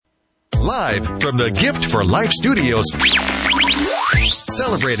Live from the Gift for Life Studios,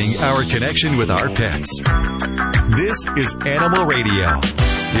 celebrating our connection with our pets. This is Animal Radio.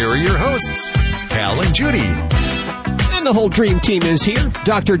 Here are your hosts, Hal and Judy. And the whole dream team is here.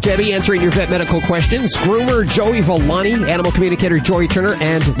 Dr. Debbie answering your vet medical questions. Groomer Joey Villani, animal communicator Joy Turner,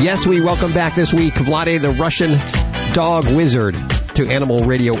 and yes, we welcome back this week Vlade, the Russian dog wizard, to Animal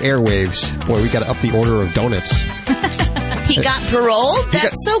Radio airwaves. Boy, we got to up the order of donuts. He got paroled?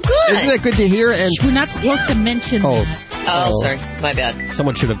 That's so good. Isn't that good to hear? And we're not supposed to mention that. Oh, sorry. My bad.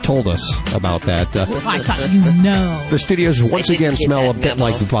 Someone should have told us about that. I thought you know. The studios once again smell a bit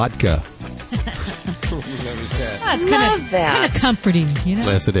memo. like vodka. Love that. Kind of comforting, you know?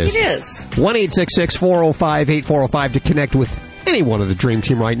 Yes, it is. It is. 1-866-405-8405 to connect with any one of the Dream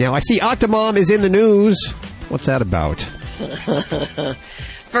Team right now. I see Octomom is in the news. What's that about?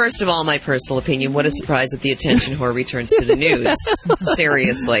 First of all, my personal opinion, what a surprise that the attention whore returns to the news.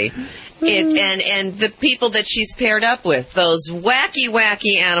 Seriously. And the people that she's paired up with, those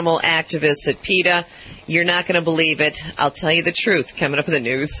wacky animal activists at PETA, you're not going to believe it. I'll tell you the truth coming up in the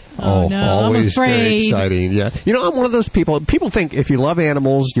news. Oh, no, always I'm afraid. very exciting. Yeah, you know, I'm one of those people. People think if you love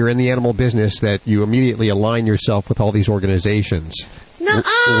animals, you're in the animal business, that you immediately align yourself with all these organizations. Not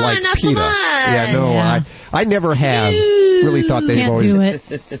PETA. so much. Yeah, no, Yeah. I never have really thought they've Can't always. do it.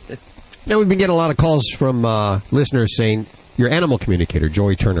 Now, we've been getting a lot of calls from listeners saying, your animal communicator,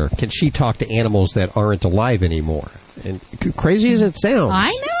 Joy Turner, can she talk to animals that aren't alive anymore? And crazy as it sounds.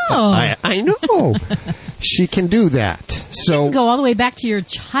 I know. I know. She can do that. So Go all the way back to your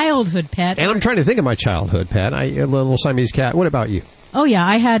childhood pet. And I'm trying to think of my childhood pet. A little Siamese cat. What about you? Oh, yeah.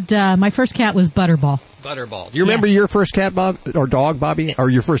 I had, my first cat was Butterball. Butterball. Do you remember your first cat, Bob, or dog, Bobby? Or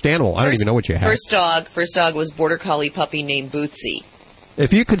your first animal? I don't even know what you had. First dog was Border Collie puppy named Bootsy.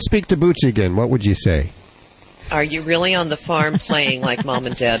 If you could speak to Bootsy again, what would you say? Are you really on the farm playing like Mom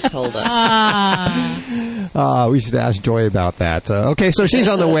and Dad told us? We should ask Joy about that. Okay, so she's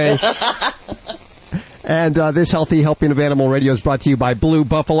on the way. And this Healthy Helping of Animal Radio is brought to you by Blue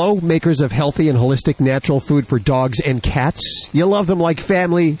Buffalo, makers of healthy and holistic natural food for dogs and cats. You love them like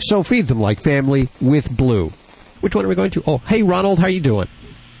family, so feed them like family with Blue. Which one are we going to? Oh, hey, Ronald, how you doing?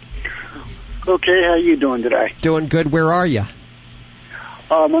 Okay, how you doing today? Doing good. Where are you?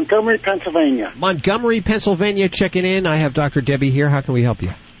 Montgomery, Pennsylvania. Montgomery, Pennsylvania, checking in. I have Dr. Debbie here. How can we help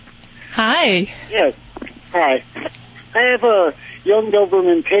you? Hi. Yes. Hi. I have a young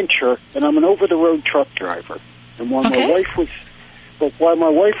Doberman Pinscher, and I'm an over-the-road truck driver. And while my wife was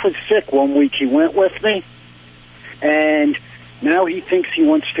sick one week, he went with me, and now he thinks he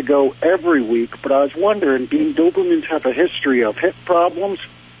wants to go every week. But I was wondering, being Dobermans have a history of hip problems,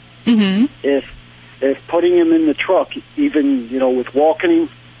 if putting him in the truck, even, with walking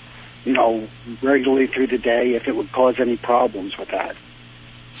him, regularly through the day, if it would cause any problems with that.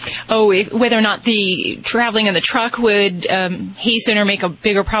 Oh, whether or not the traveling in the truck would hasten or make a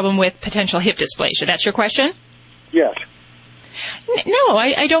bigger problem with potential hip dysplasia. That's your question? Yes. No,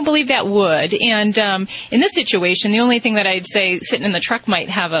 I don't believe that would. And in this situation, the only thing that I'd say sitting in the truck might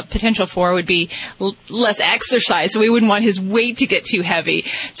have a potential for would be less exercise. So we wouldn't want his weight to get too heavy.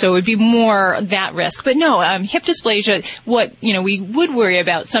 So it would be more that risk. But no, hip dysplasia, what we would worry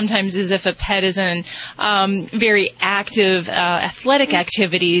about sometimes is if a pet is in very active athletic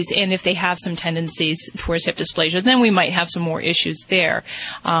activities, and if they have some tendencies towards hip dysplasia, then we might have some more issues there.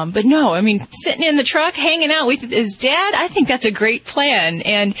 But no, sitting in the truck, hanging out with his dad, I think that's a great plan.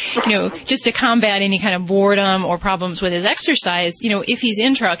 And, just to combat any kind of boredom or problems with his exercise, if he's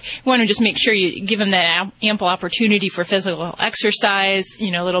in truck, you want to just make sure you give him that ample opportunity for physical exercise,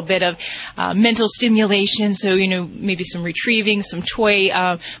 a little bit of mental stimulation. So, maybe some retrieving, some toy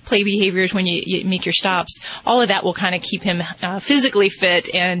play behaviors when you make your stops. All of that will kind of keep him physically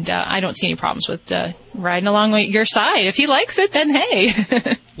fit. And I don't see any problems with riding along with your side. If he likes it, then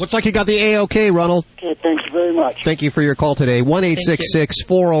hey. Looks like you got the A-OK, Ronald. Okay, thank you very much. Thank you for your call today.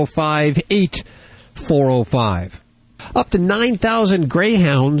 1-866-405-8405. Up to 9,000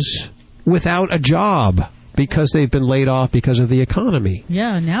 greyhounds without a job because they've been laid off because of the economy.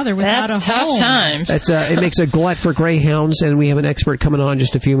 Yeah, now they're without That's a home. tough times. It makes a glut for greyhounds, and we have an expert coming on in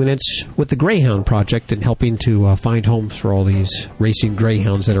just a few minutes with the Greyhound Project and helping to find homes for all these racing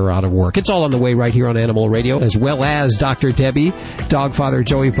greyhounds that are out of work. It's all on the way right here on Animal Radio, as well as Dr. Debbie, dog father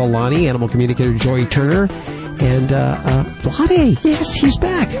Joey Villani, animal communicator Joy Turner, and Vlade. Yes, he's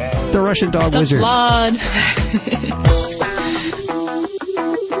back. The Russian dog wizard. Vlad.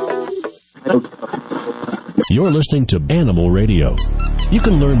 You're listening to Animal Radio. You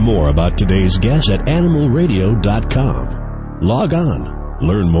can learn more about today's guest at animalradio.com. Log on.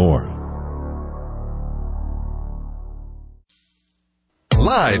 Learn more.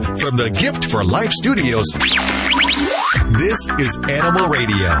 Live from the Gift for Life Studios, this is Animal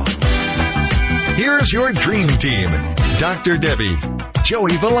Radio. Here's your dream team. Dr. Debbie,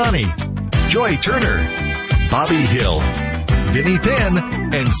 Joey Villani, Joy Turner, Bobby Hill, Vinnie Penn,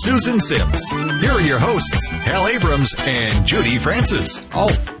 and Susan Sims. Here are your hosts, Hal Abrams and Judy Francis. Oh,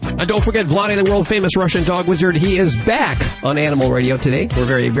 and don't forget Vlade, the world-famous Russian dog wizard. He is back on Animal Radio today. We're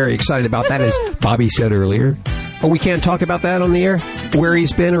very, very excited about that, as Bobby said earlier. Oh, we can't talk about that on the air? Where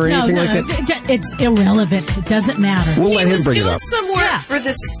he's been or anything like that? It's irrelevant. It doesn't matter. We'll let him bring it up. He was doing some work for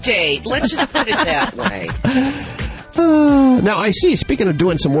the state. Let's just put it that way. Now, I see, speaking of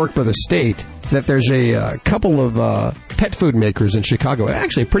doing some work for the state, that there's a couple of pet food makers in Chicago.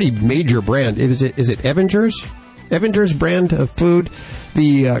 Actually, a pretty major brand. Is it Evangers? Evangers brand of food.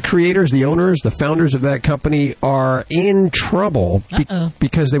 The creators, the owners, the founders of that company are in trouble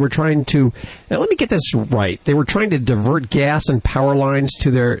because they were trying to... Now, let me get this right. They were trying to divert gas and power lines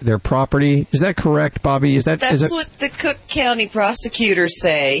to their property. Is that correct, Bobby? That's what the Cook County prosecutors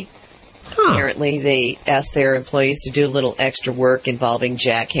say. Huh. Apparently, they asked their employees to do a little extra work involving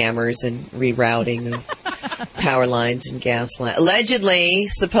jackhammers and rerouting of power lines and gas lines. Allegedly,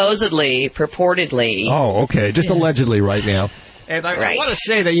 supposedly, purportedly. Oh, okay. Just allegedly right now. And I want to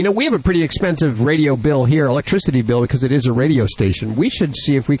say that, we have a pretty expensive radio bill here, electricity bill, because it is a radio station. We should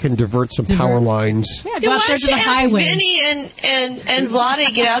see if we can divert some power lines. Yeah, go out there to the highway. Vinny and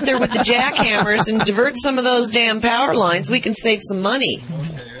Vlade get out there with the jackhammers and divert some of those damn power lines. We can save some money.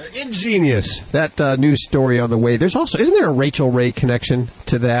 Ingenious. That news story on the way. There's also, isn't there a Rachel Ray connection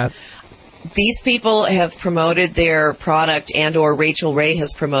to that? These people have promoted their product, and or Rachel Ray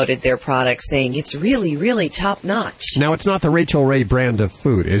has promoted their product, saying it's really, really top notch. Now, it's not the Rachel Ray brand of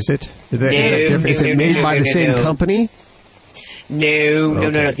food, is it? Is it made by the same company?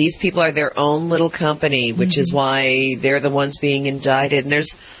 No. These people are their own little company, which is why they're the ones being indicted. And there's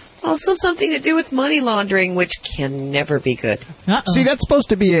also something to do with money laundering, which can never be good. See, that's supposed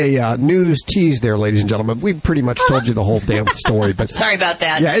to be a news tease there, ladies and gentlemen. We've pretty much told you the whole damn story. But sorry about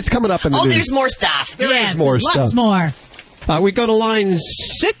that. Yeah, it's coming up in the news. Oh, there's more stuff. There is more stuff. Lots more. We go to line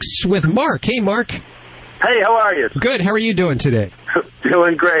 6 with Mark. Hey, Mark. Hey, how are you? Good. How are you doing today?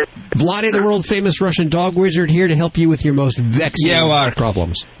 Doing great. Vlade, the world-famous Russian dog wizard, here to help you with your most vexing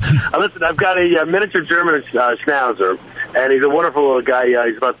problems. Listen, I've got a miniature German Schnauzer, and he's a wonderful little guy.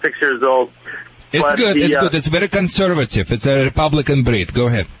 He's about 6 years old. It's good. It's good. It's very conservative. It's a Republican breed. Go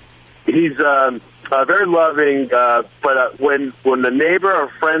ahead. He's very loving, but when the neighbor or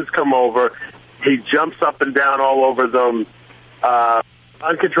friends come over, he jumps up and down all over them,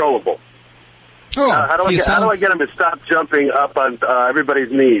 uncontrollable. Oh, how do I get him to stop jumping up on everybody's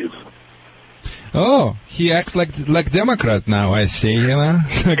knees? Oh, he acts like Democrat now, I see,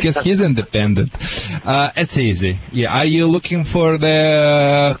 I guess he's independent. It's easy. Yeah, are you looking for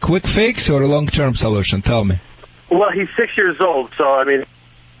the quick fix or a long-term solution? Tell me. Well, he's 6 years old, so, and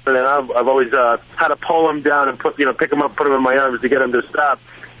I've always had to pull him down and pick him up, put him in my arms to get him to stop.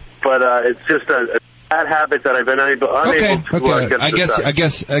 But it's just a bad habit that I've been unable to get to stop.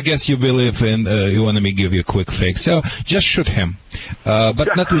 I guess you believe in you want me to give you a quick fix. So just shoot him,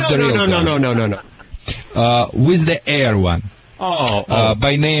 but not with the real gun. No. With the air one.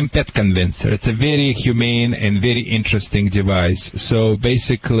 By name Pet Convincer. It's a very humane and very interesting device. So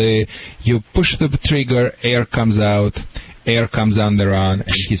basically, you push the trigger, air comes out, air comes on the run,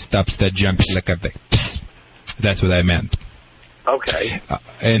 and he stops that jumping like a big psst. That's what I meant. Okay.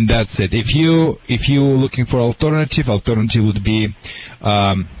 And that's it. If you're looking for alternative would be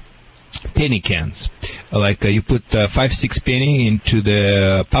penny cans. Like you put 5-6 penny into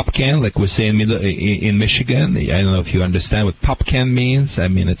the pop can, like we say in Michigan. I don't know if you understand what pop can means. I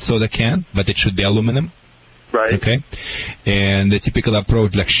mean, it's soda can, but it should be aluminum. Right. Okay. And the typical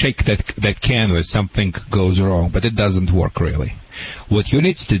approach, like shake that can when something goes wrong, but it doesn't work really. What you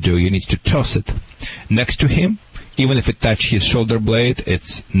need to do, you need to toss it next to him. Even if it touches his shoulder blade,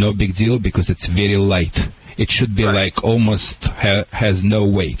 it's no big deal because it's very light. It should be like almost has no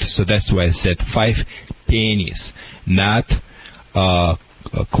weight. So that's why I said 5 pennies, not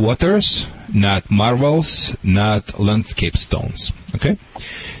quarters, not marbles, not landscape stones. Okay?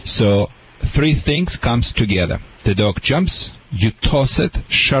 So 3 things comes together. The dog jumps, you toss it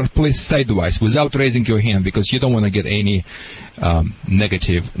sharply sidewise without raising your hand because you don't want to get any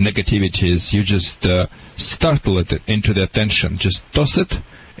negativities. You just startle it into the attention. Just toss it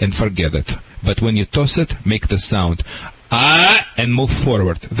and forget it. But when you toss it, make the sound and move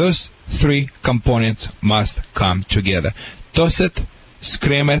forward. Those 3 components must come together. Toss it,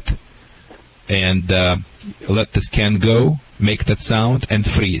 scream it, and let the scan go, make that sound, and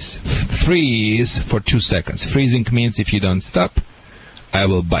freeze. Freeze for 2 seconds. Freezing means if you don't stop, I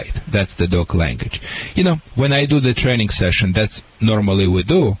will bite. That's the dog language. When I do the training session, that's normally we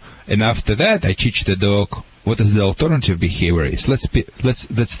do. And after that, I teach the dog what is the alternative behavior is. Let's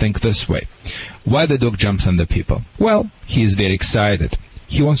think this way. Why the dog jumps on the people? Well, he is very excited.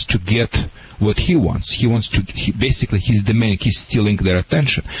 He wants to get what he wants. Basically, he's demanding, he's stealing their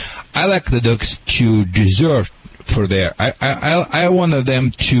attention. I like the dogs to deserve for their, I want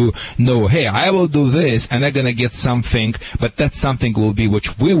them to know, hey, I will do this and I'm going to get something, but that something will be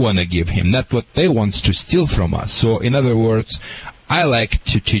what we want to give him, not what they want to steal from us. So, in other words, I like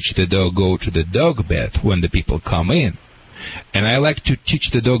to teach the dog go to the dog bed when the people come in. And I like to teach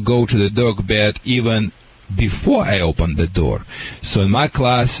the dog go to the dog bed even before I open the door. So in my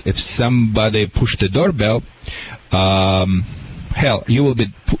class, if somebody push the doorbell, hell, you will be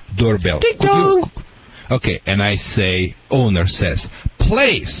doorbell. Ding dong. Okay, and I say, owner says,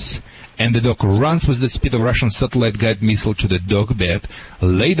 place. And the dog runs with the speed of Russian satellite guide missile to the dog bed,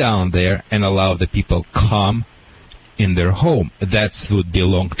 lay down there, and allow the people come in their home. That would be a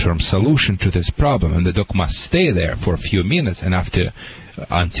long-term solution to this problem, and the dog must stay there for a few minutes and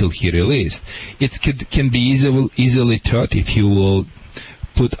until he released. It can be easily taught if you will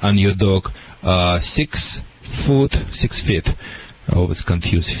put on your dog 6 feet. I always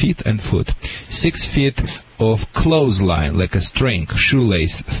confuse feet and foot. 6 feet of clothesline, like a string,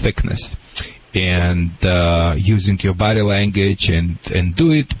 shoelace thickness. And using your body language and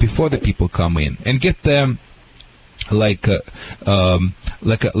do it before the people come in, and get them like a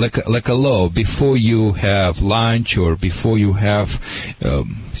law before you have lunch, or before you have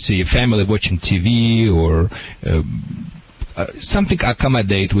say a family watching TV, or something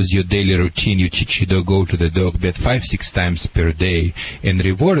accommodate with your daily routine. You teach your dog go to the dog bed 5-6 times per day and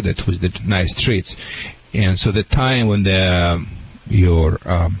reward it with the nice treats. And so the time when your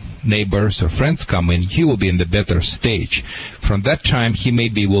neighbors or friends come in, he will be in the better stage. From that time, he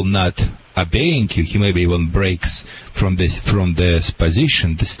maybe will not obeying you. He maybe even breaks from this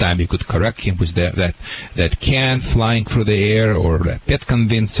position. This time you could correct him with that can flying through the air, or that pet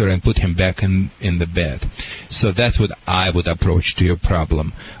convincer, and put him back in the bed. So that's what I would approach to your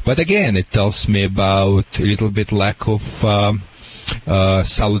problem. But again, it tells me about a little bit lack of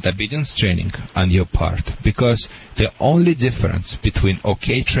solid obedience training on your part, because the only difference between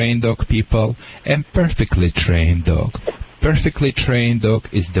okay trained dog people and perfectly trained dog. Perfectly trained dog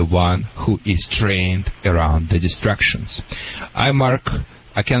is the one who is trained around the distractions. I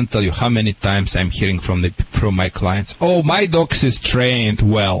can't tell you how many times I'm hearing from my clients, oh, my dog is trained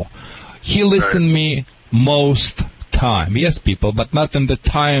well. He listened me most time. Yes, people, but not in the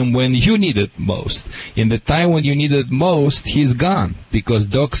time when you need it most. In the time when you need it most, he's gone, because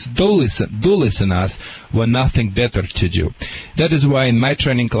dogs do listen us when nothing better to do. That is why in my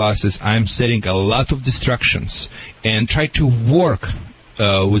training classes I'm setting a lot of distractions and try to work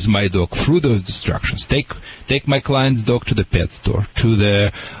with my dog through those distractions. Take my client's dog to the pet store, to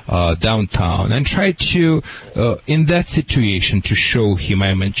the downtown, and try to, in that situation, to show him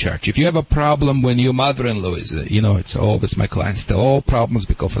I'm in charge. If you have a problem when your mother-in-law is, it's always my clients tell all problems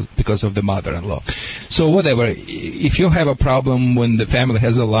because of the mother-in-law. So whatever, if you have a problem when the family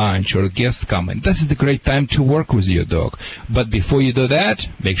has a lunch or a guest coming, this is the great time to work with your dog. But before you do that,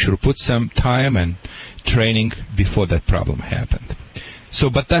 make sure to put some time and training before that problem happened.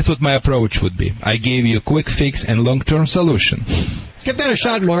 But that's what my approach would be. I gave you a quick fix and long-term solution. Give that a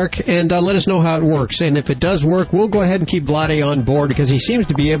shot, Mark, and let us know how it works. And if it does work, we'll go ahead and keep Vlade on board, because he seems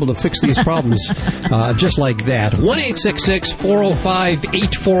to be able to fix these problems just like that.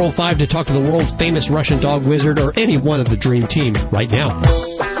 1-866-405-8405 to talk to the world-famous Russian dog wizard, or any one of the Dream Team right now.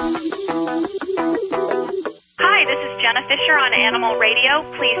 Hi, this is Jenna Fisher on Animal Radio.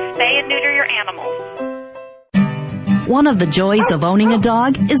 Please spay and neuter your animals. One of the joys of owning a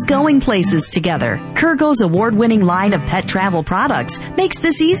dog is going places together. Kurgo's award-winning line of pet travel products makes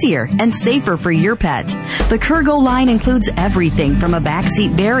this easier and safer for your pet. The Kurgo line includes everything from a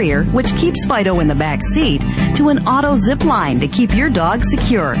backseat barrier, which keeps Fido in the back seat, to an auto zip line to keep your dog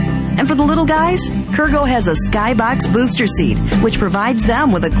secure. And for the little guys, Kurgo has a Skybox booster seat, which provides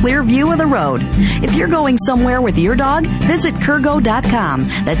them with a clear view of the road. If you're going somewhere with your dog, visit Kurgo.com.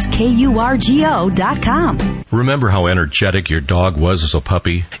 That's KURGO.com. Remember how energetic your dog was as a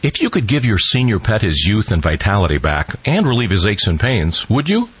puppy? If you could give your senior pet his youth and vitality back and relieve his aches and pains, would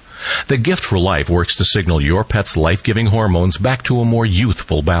you? The Gift for Life works to signal your pet's life-giving hormones back to a more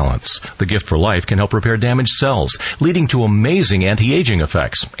youthful balance. The Gift for Life can help repair damaged cells, leading to amazing anti-aging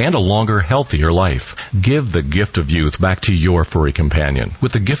effects and a longer, healthier life. Give the gift of youth back to your furry companion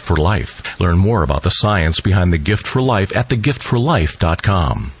with The Gift for Life. Learn more about the science behind The Gift for Life at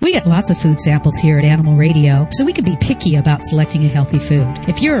thegiftforlife.com. We get lots of food samples here at Animal Radio, so we can be picky about selecting a healthy food.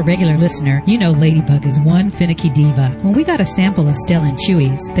 If you're a regular listener, you know Ladybug is one finicky diva. When we got a sample of Stella and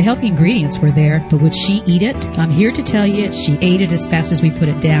Chewy's, the healthy ingredients were there, but would she eat it? I'm here to tell you she ate it as fast as we put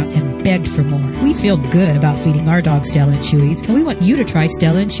it down and begged for more. We feel good about feeding our dog Stella and Chewy's, and we want you to try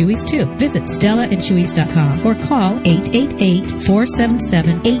Stella and Chewy's too. Visit StellaandChewy's.com or call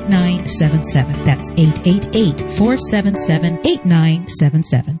 888-477-8977. That's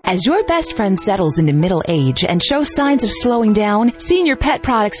 888-477-8977. As your best friend settles into middle age and shows signs of slowing down,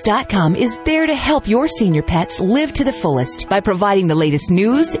 SeniorPetProducts.com is there to help your senior pets live to the fullest by providing the latest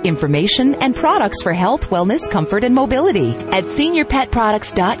news, information, and products for health, wellness, comfort, and mobility. At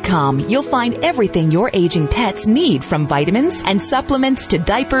SeniorPetProducts.com, you'll find everything your aging pets need, from vitamins and supplements to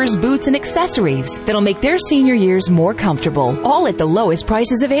diapers, boots, and accessories that'll make their senior years more comfortable, all at the lowest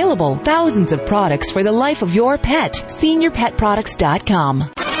prices available. Thousands of products for the life of your pet.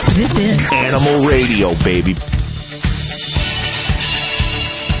 SeniorPetProducts.com. This is Animal Radio, baby.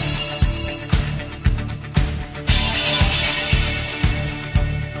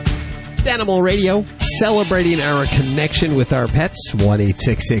 Animal Radio, celebrating our connection with our pets.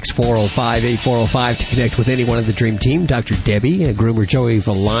 1-866-405-8405 to connect with anyone of the Dream Team. Dr. Debbie, groomer Joey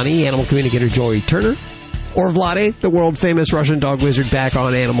Villani, animal communicator Joey Turner, or Vlade, the world-famous Russian dog wizard, back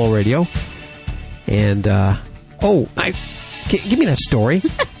on Animal Radio. And, give me that story.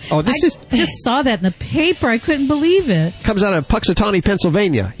 Oh, this is just saw that in the paper. I couldn't believe it. Comes out of Puxatawney,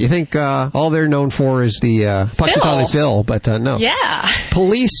 Pennsylvania. You think all they're known for is the Puxatawney Phil, but no. Yeah.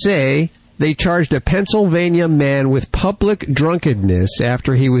 Police say they charged a Pennsylvania man with public drunkenness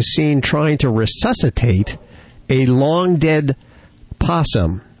after he was seen trying to resuscitate a long-dead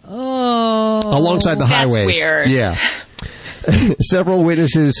possum. Oh. Alongside the highway. That's weird. Yeah. Several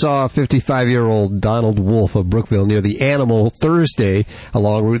witnesses saw a 55-year-old Donald Wolf of Brookville near the Animal Thursday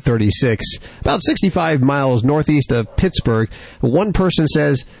along Route 36, about 65 miles northeast of Pittsburgh. One person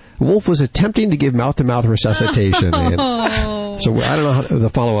says Wolf was attempting to give mouth-to-mouth resuscitation. So I don't know the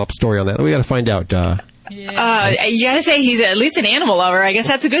follow-up story on that. We got to find out. You gotta say he's at least an animal lover. I guess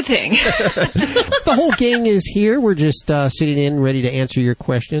that's a good thing. The whole gang is here. We're just sitting in, ready to answer your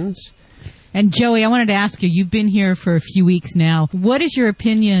questions. And Joey, I wanted to ask you, you've been here for a few weeks now. What is your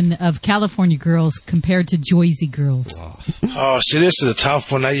opinion of California girls compared to Jersey girls? Oh, see, this is a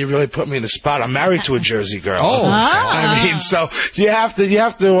tough one. Now you really put me in the spot. I'm married to a Jersey girl. I mean, so you have to,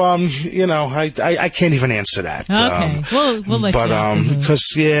 I can't even answer that. Okay. We'll let you. Because,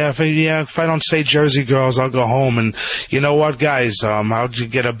 if I don't say Jersey girls, I'll go home and, you know what, guys, I'll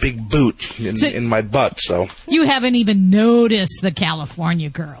get a big boot in my butt, so. You haven't even noticed the California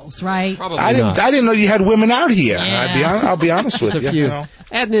girls, right? Probably. I didn't know you had women out here. Yeah. I'll be honest with you.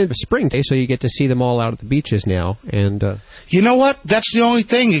 And in spring, so you get to see them all out at the beaches now. And you know what? That's the only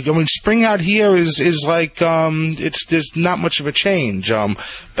thing. I mean, spring out here is like there's not much of a change.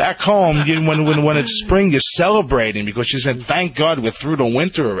 Back home, when it's spring, you're celebrating because you said, "Thank God we're through the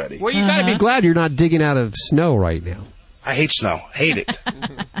winter already." Well, you got to be glad you're not digging out of snow right now. I hate snow. Hate it.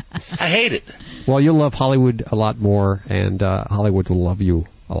 I hate it. Well, you'll love Hollywood a lot more, and Hollywood will love you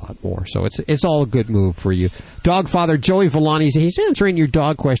a lot more. So it's all a good move for you. Dog father Joey Villani, he's answering your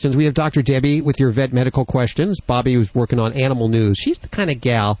dog questions. We have Dr. Debbie with your vet medical questions. Bobby was working on animal news. She's the kind of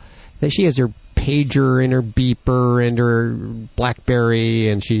gal that she has her pager and her beeper and her BlackBerry,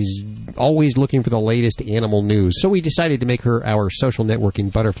 and she's always looking for the latest animal news. So we decided to make her our social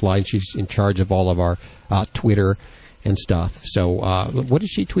networking butterfly, and she's in charge of all of our Twitter and stuff. So what did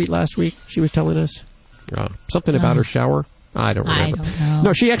she tweet last week? She was telling us something about her shower. I don't remember. I don't know.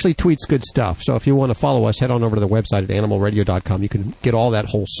 No, she actually tweets good stuff. So if you want to follow us, head on over to the website at animalradio.com. You can get all that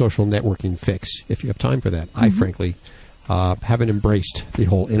whole social networking fix if you have time for that. I frankly haven't embraced the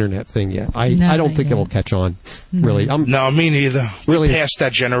whole internet thing yet. I don't think it'll catch on, really. No, me neither. Really past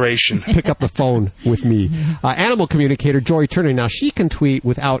that generation. Pick up the phone with me. Animal communicator Joy Turner. Now, she can tweet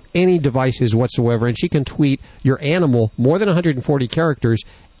without any devices whatsoever, and she can tweet your animal more than 140 characters,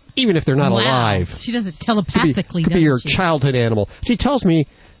 even if they're not alive. She does it telepathically. Could be your childhood animal. She tells me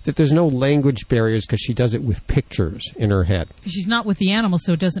that there's no language barriers because she does it with pictures in her head. She's not with the animal,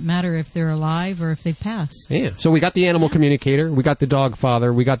 so it doesn't matter if they're alive or if they've passed. Yeah. So we got the animal communicator, we got the dog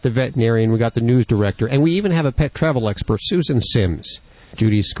father, we got the veterinarian, we got the news director, and we even have a pet travel expert, Susan Sims.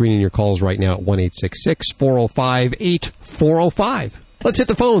 Judy's screening your calls right now at 1-866-405-8405. Let's hit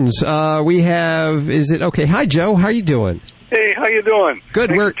the phones. We have, hi, Joe, how you doing? Hey, how you doing? Good.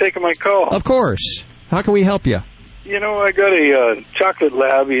 Thanks for taking my call. Of course. How can we help you? I got a chocolate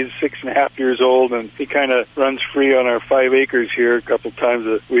lab. He's 6.5 years old, and he kind of runs free on our 5 acres here a couple times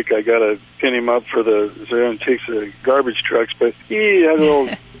a week. I got to pin him up so he takes the garbage trucks, but he has a little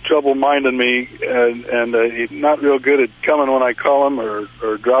trouble minding me, and he's not real good at coming when I call him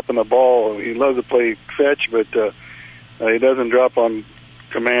or dropping the ball. He loves to play fetch, but he doesn't drop on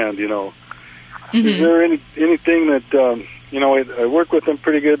command, Mm-hmm. Is there anything that, I worked with him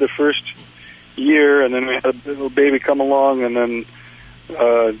pretty good the first year, and then we had a little baby come along, and then,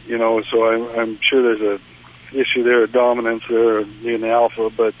 so I'm sure there's a issue there, a dominance there, being the alpha,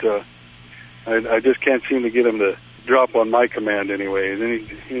 but I just can't seem to get him to drop on my command anyway.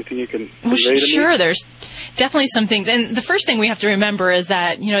 Anything you can convey to me? Sure, there's definitely some things. And the first thing we have to remember is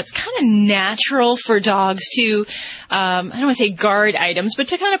that, it's kind of natural for dogs to, I don't want to say guard items, but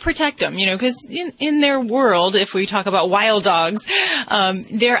to kind of protect them, because in their world, if we talk about wild dogs,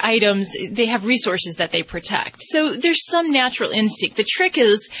 their items, they have resources that they protect. So there's some natural instinct. The trick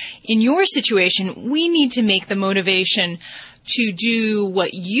is, in your situation, we need to make the motivation to do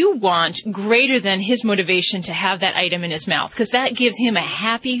what you want greater than his motivation to have that item in his mouth, because that gives him a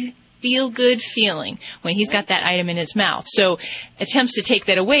happy, feel-good feeling when he's got that item in his mouth. So attempts to take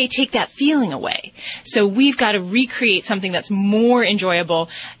that away take that feeling away. So we've got to recreate something that's more enjoyable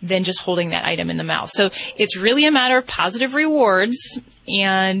than just holding that item in the mouth. So it's really a matter of positive rewards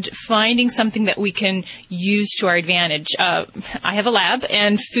and finding something that we can use to our advantage. I have a lab,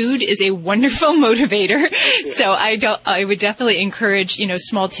 and food is a wonderful motivator. So I would definitely encourage,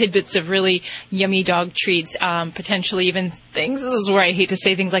 small tidbits of really yummy dog treats, potentially even things. This is where I hate to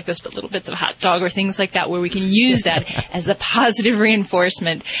say things like this, but little bits of hot dog or things like that, where we can use that as the positive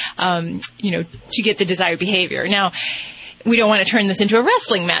reinforcement, to get the desired behavior. Now, we don't want to turn this into a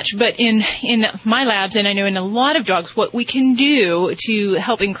wrestling match, but in my labs, and I know in a lot of dogs, what we can do to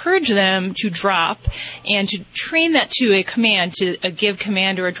help encourage them to drop and to train that to a command, to a give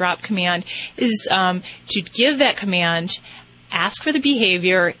command or a drop command, is to give that command, ask for the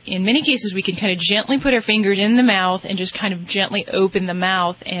behavior. In many cases, we can kind of gently put our fingers in the mouth and just kind of gently open the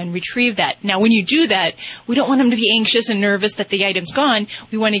mouth and retrieve that. Now, when you do that, we don't want him to be anxious and nervous that the item's gone.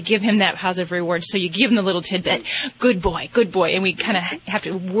 We want to give him that positive reward. So you give him the little tidbit, good boy, and we kind of have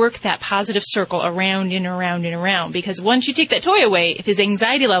to work that positive circle around and around and around, because once you take that toy away, if his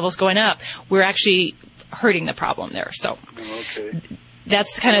anxiety level's going up, we're actually hurting the problem there. So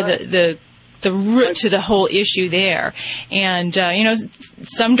that's kind of the root to the whole issue there. And,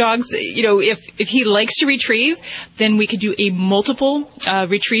 some dogs, if he likes to retrieve, then we could do a multiple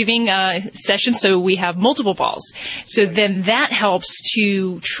retrieving session, so we have multiple balls. So then that helps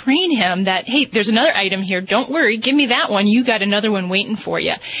to train him that, hey, there's another item here. Don't worry. Give me that one. You got another one waiting for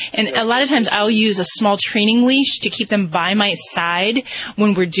you. And a lot of times I'll use a small training leash to keep them by my side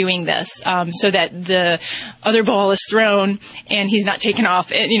when we're doing this, so that the other ball is thrown and he's not taken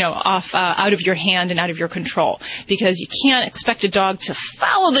off, out of your hand and out of your control, because you can't expect a dog to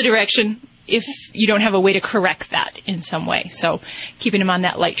follow the direction if you don't have a way to correct that in some way. So keeping him on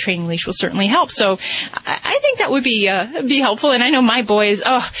that light training leash will certainly help. So I think that would be helpful. And I know my boys,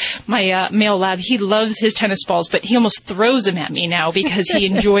 my male lab, he loves his tennis balls, but he almost throws them at me now because he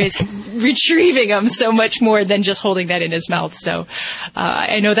enjoys retrieving them so much more than just holding that in his mouth. So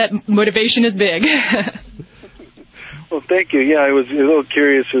I know that motivation is big. Well, thank you. Yeah, I was a little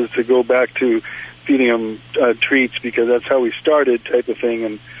curious as to go back to feeding him treats, because that's how we started, type of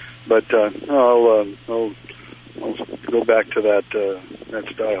thing. But I'll go back to that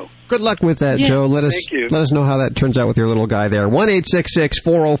style. Good luck with that, Joe. Let us know how that turns out with your little guy there.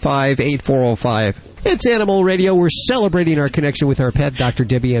 1-866-405-8405. It's Animal Radio. We're celebrating our connection with our pet, Dr.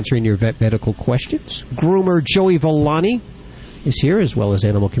 Debbie, answering your vet medical questions. Groomer Joey Villani is here, as well as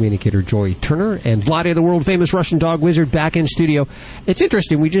animal communicator Joy Turner, and Vlade, the world-famous Russian dog wizard, back in studio. It's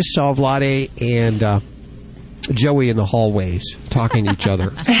interesting. We just saw Vlade and Joey in the hallways talking to each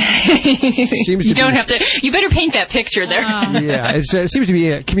other. You better paint that picture there. Yeah, it seems to be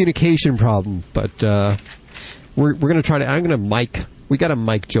a communication problem, but we're going to try to. I'm going to mic. We got to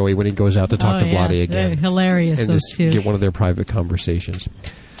mic Joey when he goes out to talk to Vlade again. They're hilarious, and those just two. Get one of their private conversations.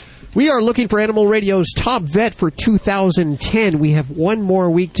 We are looking for Animal Radio's top vet for 2010. We have one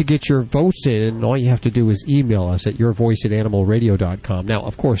more week to get your votes in, and all you have to do is email us at yourvoice@animalradio.com. Now,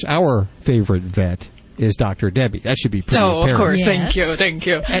 of course, our favorite vet is Dr. Debbie. That should be pretty apparent. Of course. Yes. Thank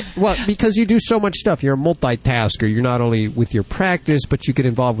you. Well, because you do so much stuff. You're a multitasker. You're not only with your practice, but you get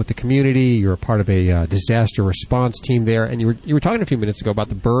involved with the community. You're a part of a disaster response team there. And you were talking a few minutes ago about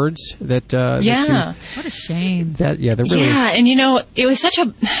the birds that what a shame. They're really and it was such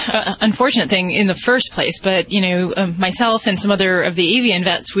a unfortunate thing in the first place. But myself and some other of the avian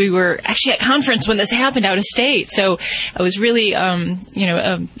vets, we were actually at conference when this happened out of state. So it was really a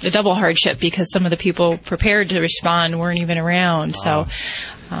double hardship because some of the people prepared to respond weren't even around. So,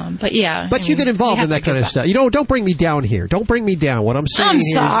 but you get involved in that kind of stuff. Don't bring me down here. Don't bring me down. What I'm saying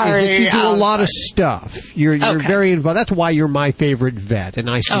is that you do a lot of stuff. You're very involved. That's why you're my favorite vet, and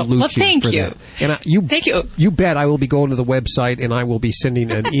I salute you for that. And thank you. You bet I will be going to the website, and I will be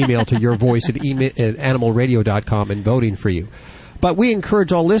sending an email to your voice at animalradio.com and voting for you. But we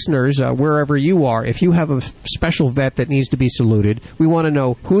encourage all listeners, wherever you are, if you have a special vet that needs to be saluted, we want to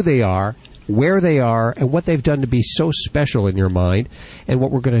know who they are, where they are, and what they've done to be so special in your mind. And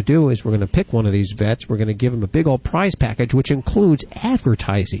what we're going to do is we're going to pick one of these vets. We're going to give them a big old prize package, which includes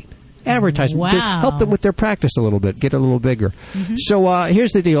advertising. To help them with their practice a little bit, get a little bigger. Mm-hmm. So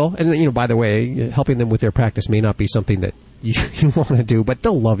here's the deal. And, by the way, helping them with their practice may not be something that you want to do, but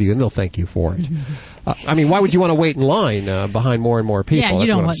they'll love you and they'll thank you for it. Why would you want to wait in line behind more and more people? Yeah,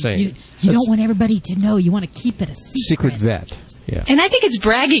 That's what I'm saying. You don't want everybody to know. You want to keep it a secret vet. Yeah. And I think it's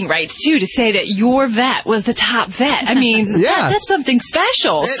bragging rights, too, to say that your vet was the top vet. I mean, that's something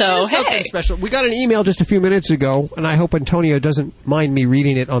special. Something special. We got an email just a few minutes ago, and I hope Antonio doesn't mind me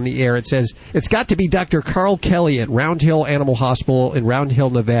reading it on the air. It says, it's got to be Dr. Carl Kelly at Round Hill Animal Hospital in Round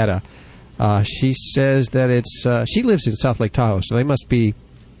Hill, Nevada. She says that she lives in South Lake Tahoe, so they must be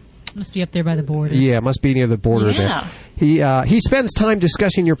up there by the border. Yeah, must be near the border there. He spends time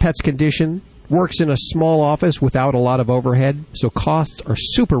discussing your pet's condition, works in a small office without a lot of overhead, so costs are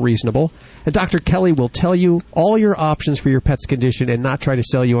super reasonable. And Dr. Kelly will tell you all your options for your pet's condition and not try to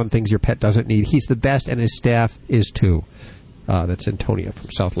sell you on things your pet doesn't need. He's the best, and his staff is too. That's Antonia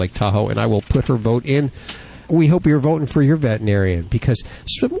from South Lake Tahoe, and I will put her vote in. We hope you're voting for your veterinarian because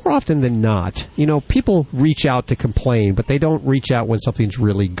more often than not, people reach out to complain, but they don't reach out when something's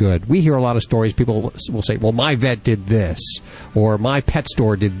really good. We hear a lot of stories. People will say, well, my vet did this, or my pet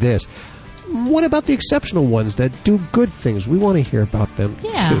store did this. What about the exceptional ones that do good things? We want to hear about them,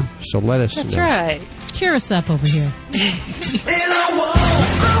 too. So let us know. That's right. Cheer us up over here.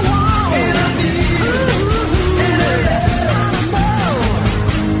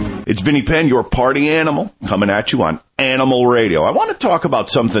 It's Vinnie Penn, your party animal, coming at you on Animal Radio. I want to talk about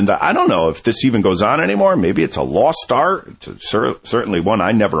something that I don't know if this even goes on anymore. Maybe it's a lost art. It's certainly one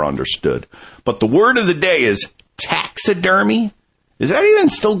I never understood. But the word of the day is taxidermy. Is that even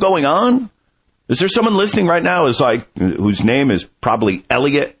still going on? Is there someone listening right now whose name is probably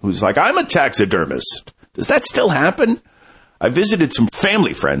Elliot, who's like, I'm a taxidermist? Does that still happen? I visited some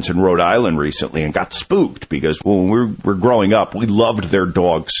family friends in Rhode Island recently and got spooked because when we were growing up, we loved their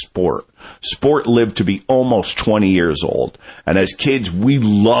dog Sport. Sport lived to be almost 20 years old. And as kids, we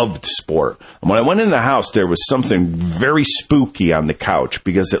loved Sport. And when I went in the house, there was something very spooky on the couch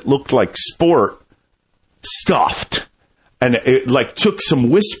because it looked like Sport stuffed. And it took some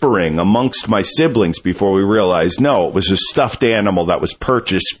whispering amongst my siblings before we realized, no, it was a stuffed animal that was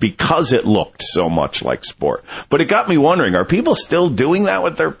purchased because it looked so much like Sport. But it got me wondering, are people still doing that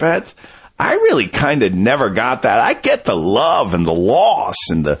with their pets? I really kind of never got that. I get the love and the loss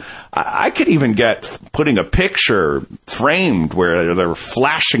and I could even get putting a picture framed where there were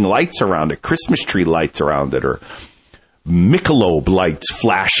flashing lights around it, Christmas tree lights around it, or Michelob lights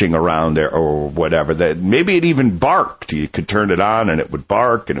flashing around there or whatever. That maybe it even barked. You could turn it on and it would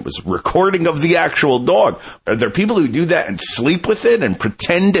bark and it was recording of the actual dog. Are there people who do that and sleep with it and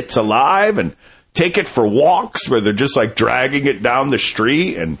pretend it's alive and take it for walks where they're just dragging it down the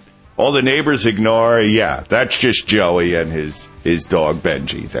street and all the neighbors ignore? Yeah, that's just Joey and his dog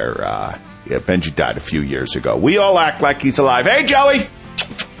Benji. Benji died a few years ago. We all act like he's alive. Hey, Joey.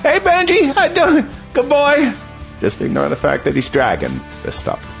 Hey, Benji. How you doing? Good boy. Just ignore the fact that he's dragging this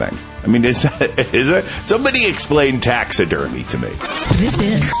stuffed thing. I mean, is it? Somebody explain taxidermy to me. This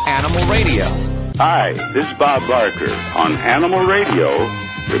is Animal Radio. Hi, this is Bob Barker on Animal Radio,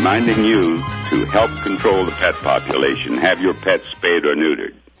 reminding you to help control the pet population. Have your pets spayed or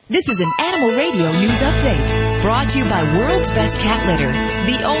neutered. This is an Animal Radio news update brought to you by World's Best Cat Litter,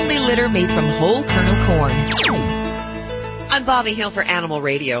 the only litter made from whole kernel corn. I'm Bobby Hill for Animal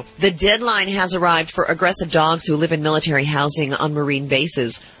Radio. The deadline has arrived for aggressive dogs who live in military housing on Marine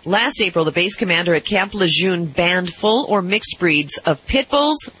bases. Last April, the base commander at Camp Lejeune banned full or mixed breeds of pit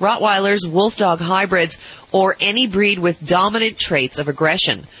bulls, Rottweilers, wolf dog hybrids, or any breed with dominant traits of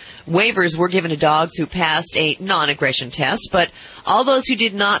aggression. Waivers were given to dogs who passed a non-aggression test, but all those who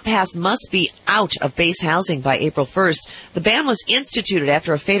did not pass must be out of base housing by April 1st. The ban was instituted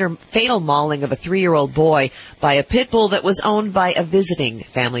after a fatal mauling of a 3-year-old boy by a pit bull that was owned by a visiting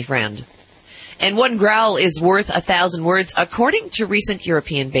family friend. And one growl is worth 1,000 words. According to recent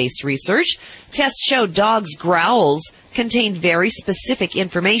European-based research, tests showed dogs' growls contained very specific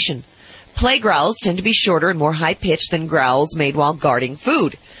information. Play growls tend to be shorter and more high-pitched than growls made while guarding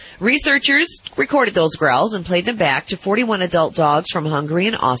food. Researchers recorded those growls and played them back to 41 adult dogs from Hungary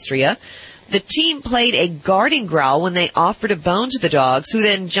and Austria. The team played a guarding growl when they offered a bone to the dogs, who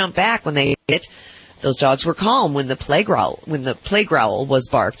then jumped back when they hit. Those dogs were calm when the play growl was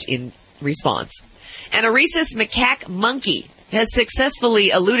barked in response. And a rhesus macaque monkey has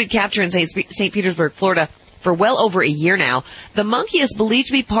successfully eluded capture in St. Petersburg, Florida, for well over a year now. The monkey is believed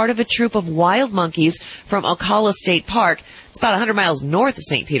to be part of a troop of wild monkeys from Ocala State Park. It's about 100 miles north of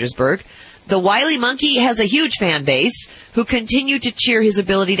St. Petersburg. The wily monkey has a huge fan base who continue to cheer his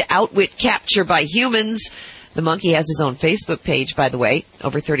ability to outwit capture by humans. The monkey has his own Facebook page, by the way,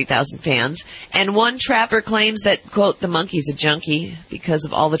 over 30,000 fans. And one trapper claims that, quote, the monkey's a junkie because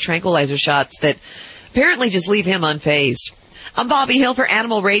of all the tranquilizer shots that apparently just leave him unfazed. I'm Bobby Hill for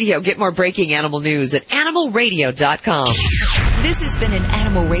Animal Radio. Get more breaking animal news at animalradio.com. This has been an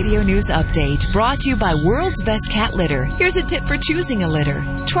Animal Radio News Update brought to you by World's Best Cat Litter. Here's a tip for choosing a litter.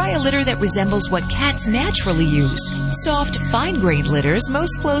 Try a litter that resembles what cats naturally use. Soft, fine-grained litters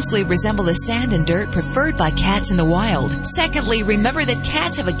most closely resemble the sand and dirt preferred by cats in the wild. Secondly, remember that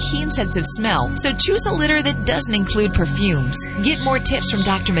cats have a keen sense of smell, so choose a litter that doesn't include perfumes. Get more tips from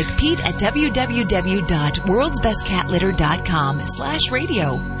Dr. McPete at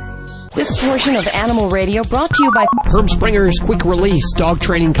www.worldsbestcatlitter.com/radio. This portion of Animal Radio brought to you by Herb Springer's Quick Release Dog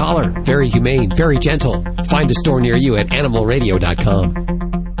Training Collar. Very humane, very gentle. Find a store near you at animalradio.com.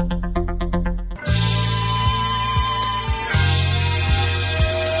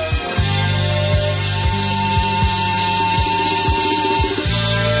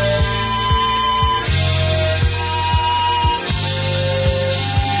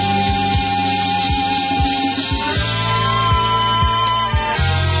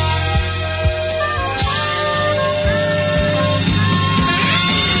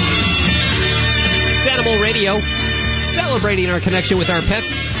 Celebrating our connection with our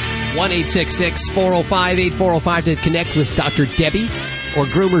pets. 1-866-405-8405 to connect with Dr. Debbie or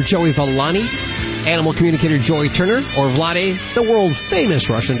groomer Joey Villani, animal communicator Joy Turner, or Vlade, the world-famous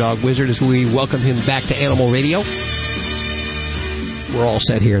Russian dog wizard, as we welcome him back to Animal Radio. We're all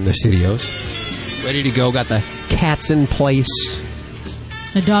set here in the studios. Ready to go. Got the cats in place.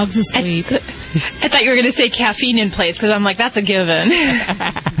 The dog's asleep. I thought you were going to say caffeine in place, because I'm like, that's a given.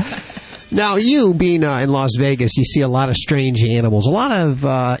 Now, you being in Las Vegas, you see a lot of strange animals. A lot of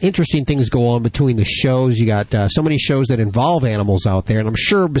interesting things go on between the shows. You got so many shows that involve animals out there. And I'm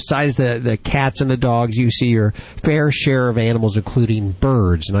sure besides the cats and the dogs, you see your fair share of animals, including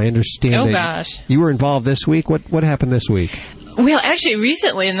birds. And I understand you were involved this week. What happened this week? Well, actually,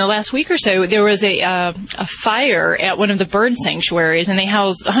 recently, in the last week or so, there was a fire at one of the bird sanctuaries, and they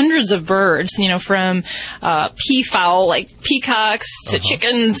house hundreds of birds, from peafowl, like peacocks, to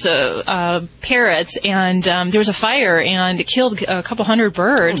chickens, to parrots, and there was a fire, and it killed a couple hundred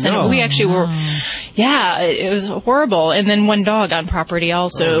birds, and we actually were, it was horrible, and then one dog on property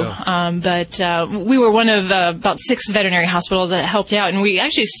also, but we were one of about 6 veterinary hospitals that helped out, and we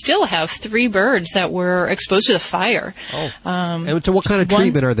actually still have 3 birds that were exposed to the fire. And so what kind of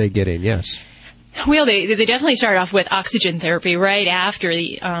treatment are they getting? Yes. Well, they definitely started off with oxygen therapy right after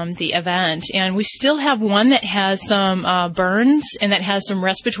the event, and we still have one that has some burns and that has some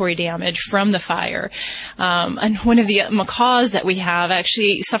respiratory damage from the fire. And one of the macaws that we have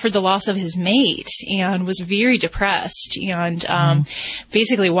actually suffered the loss of his mate and was very depressed and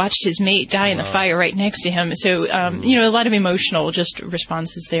basically watched his mate die in the fire right next to him. So a lot of emotional just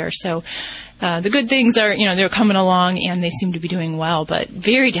responses there. So. The good things are, they're coming along and they seem to be doing well, but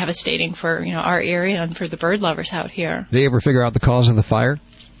very devastating for, our area and for the bird lovers out here. Did they ever figure out the cause of the fire?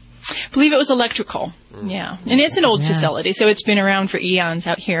 I believe it was electrical. Yeah. And it's an old facility, so it's been around for eons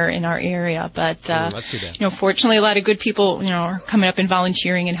out here in our area. But, that's too bad. Fortunately, a lot of good people, are coming up and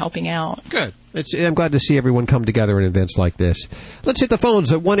volunteering and helping out. Good. I'm glad to see everyone come together in events like this. Let's hit the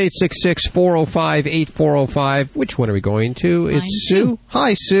phones at 1-866-405-8405. Which one are we going to? It's Sue.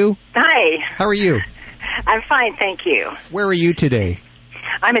 Hi, Sue. Hi. How are you? I'm fine, thank you. Where are you today?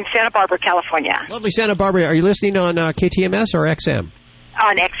 I'm in Santa Barbara, California. Lovely Santa Barbara. Are you listening on KTMS or XM?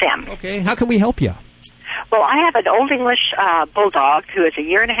 On XM. Okay. How can we help you? Well, I have an Old English bulldog who is 1.5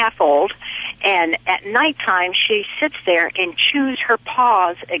 years old, And at nighttime, she sits there and chews her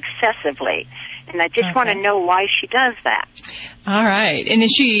paws excessively. And I just want to know why she does that. All right. And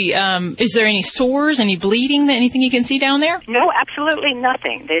is she, is there any sores, any bleeding, anything you can see down there? No, absolutely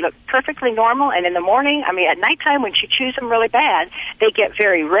nothing. They look perfectly normal. And in the morning, I mean, at nighttime when she chews them really bad, they get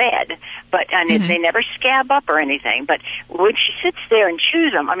very red. But they never scab up or anything. But when she sits there and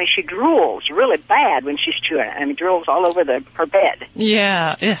chews them, I mean, she drools really bad when she's chewing it. I mean, drools all over her bed.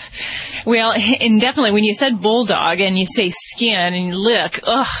 Yeah. Ugh. Well, and definitely when you said bulldog and you say skin and you lick,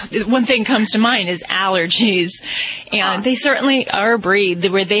 one thing comes to mind is allergies. And they certainly are a breed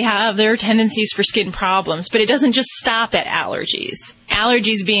where they have their tendencies for skin problems, but it doesn't just stop at allergies.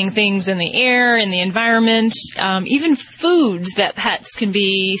 Allergies being things in the air, in the environment, even foods that pets can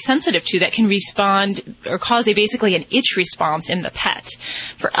be sensitive to that can respond or cause basically an itch response in the pet.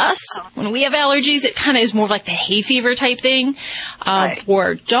 For us, when we have allergies, it kind of is more like the hay fever type thing.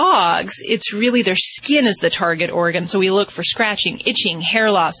 For dogs, it's really their skin is the target organ, so we look for scratching, itching,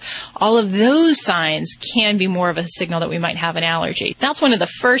 hair loss. All of those signs can be more of a signal that we might have an allergy. That's one of the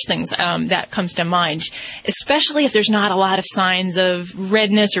first things that comes to mind, especially if there's not a lot of signs of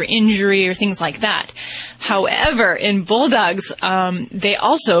redness or injury or things like that. However, in bulldogs, they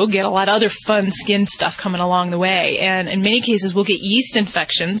also get a lot of other fun skin stuff coming along the way. And in many cases, we'll get yeast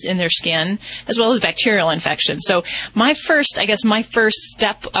infections in their skin as well as bacterial infections. So my first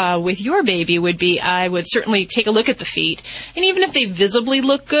step with your baby would be I would certainly take a look at the feet. And even if they visibly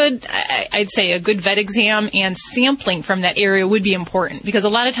look good, I'd say a good vet exam and sampling from that area would be important. Because a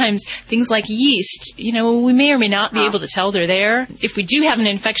lot of times, things like yeast, we may or may not be able to tell they're there. If we do have an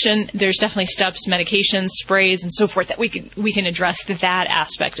infection, there's definitely steps, medications, sprays, and so forth that we can address that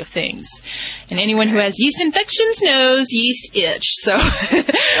aspect of things. And anyone who has yeast infections knows yeast itch. So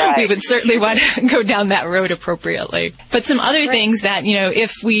we would certainly want to go down that road appropriately. But some other things that,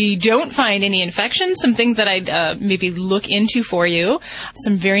 if we don't find any infections, some things that I'd maybe look into for you,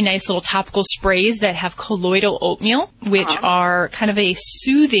 some very nice little topical sprays that have colloidal oatmeal, which are kind of a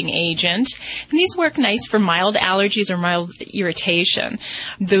soothing agent. And these work nice for mild allergies or mild irritation.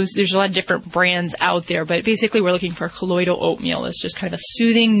 There's a lot of different brands out there, but basically we're looking for colloidal oatmeal. It's just kind of a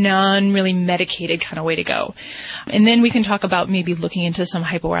soothing, non-really medicated kind of way to go. And then we can talk about maybe looking into some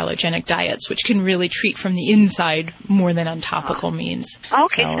hypoallergenic diets, which can really treat from the inside more than on topical means.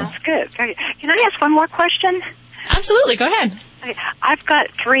 Okay, sounds good. Can I ask one more question? Absolutely, go ahead. I've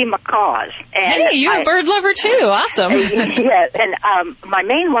got 3 macaws. And hey, you're a bird lover too. Awesome. Yeah, and my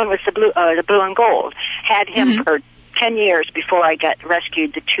main one was the blue and gold. Had him for 10 years before I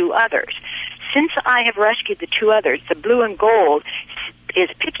rescued the 2 others. Since I have rescued the 2 others, the blue and gold is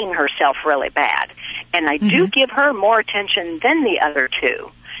picking herself really bad. And I do give her more attention than the other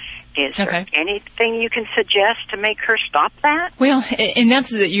 2. Is there anything you can suggest to make her stop that? Well,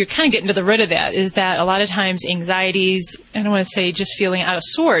 and you're kind of getting to the root of that, is that a lot of times anxieties, I don't want to say just feeling out of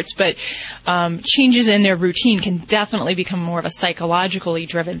sorts, but changes in their routine can definitely become more of a psychologically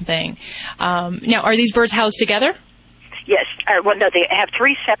driven thing. Now, are these birds housed together? Yes. Well, no, they have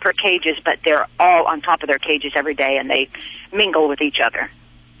 3 separate cages, but they're all on top of their cages every day, and they mingle with each other.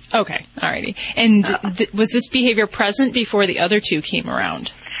 Okay. All righty. And was this behavior present before the other 2 came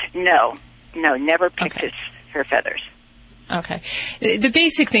around? No, never picked her feathers. Okay. The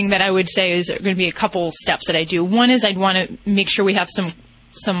basic thing that I would say is going to be a couple steps that I do. One is I'd want to make sure we have some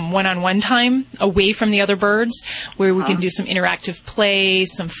one-on-one time away from the other birds where we can do some interactive play,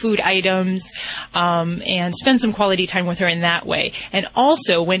 some food items, and spend some quality time with her in that way. And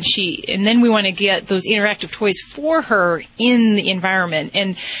also and then we want to get those interactive toys for her in the environment.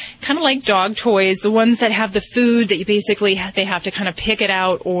 And kind of like dog toys, the ones that have the food that they have to kind of pick it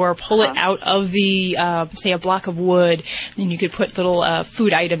out or pull it out of the, say, a block of wood. And you could put little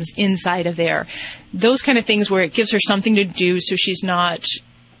food items inside of there. Those kind of things where it gives her something to do so she's not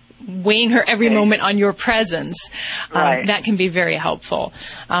weighing her every moment on your presence. That can be very helpful.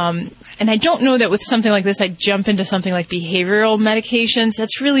 And I don't know that with something like this, I'd jump into something like behavioral medications.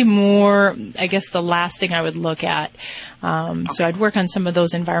 That's really more, I guess, the last thing I would look at. So I'd work on some of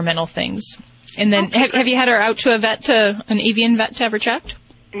those environmental things. And then have you had her out to an avian vet to ever checked?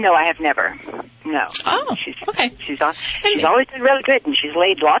 No, I have never. No. Oh, okay. She's always been really good, and she's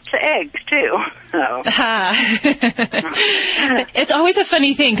laid lots of eggs, too. So. It's always a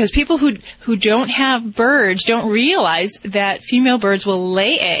funny thing, because people who don't have birds don't realize that female birds will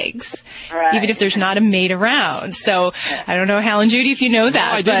lay eggs, even if there's not a mate around. So, I don't know, Hal and Judy, if you know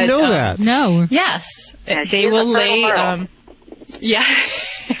that. No, I didn't know that. No. Yes. They will lay...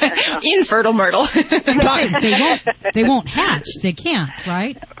 infertile myrtle. They won't hatch. They can't,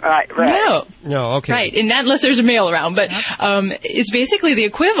 right? Right. No, okay. Right, and not unless there's a male around, but it's basically the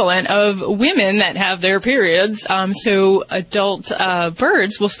equivalent of women that have their periods. So adult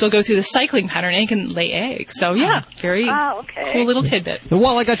birds will still go through the cycling pattern and can lay eggs. So yeah, very cool little tidbit. And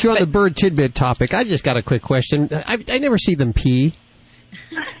while I got you on the bird tidbit topic, I just got a quick question. I never see them pee.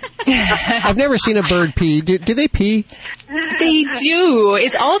 I've never seen a bird pee. Do they pee? They do.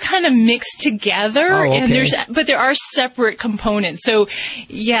 It's all kind of mixed together, and but there are separate components. So,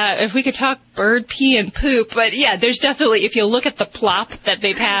 yeah, if we could talk bird pee and poop, but yeah, there's definitely, if you look at the plop that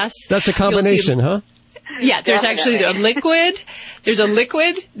they pass, that's a combination, huh? Yeah, there's actually a liquid. There's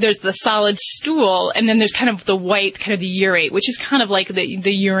the solid stool, and then there's kind of the white, kind of the urate, which is kind of like the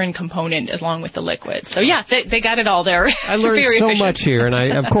urine component along with the liquid. So yeah, they got it all there. I learned so efficient. much here, and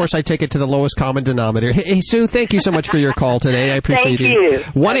of course I take it to the lowest common denominator. Hey, Sue, thank you so much for your call today. I appreciate it.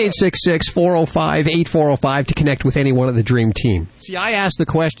 1-866-405-8405 to connect with any one of the Dream Team. See, I ask the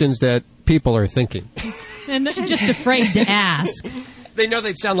questions that people are thinking. And they're just afraid to ask. They know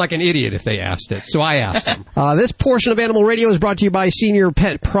they'd sound like an idiot if they asked it, so I asked them. This portion of Animal Radio is brought to you by Senior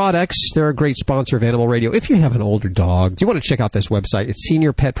Pet Products. They're a great sponsor of Animal Radio. If you have an older dog, you want to check out this website. It's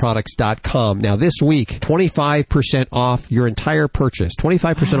seniorpetproducts.com. Now, this week, 25% off your entire purchase.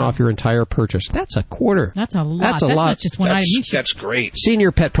 25% off your entire purchase. That's a quarter. That's a lot. That's a lot. Not just one item. That's great.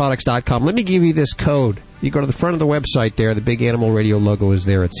 Seniorpetproducts.com. Let me give you this code. You go to the front of the website there. The big Animal Radio logo is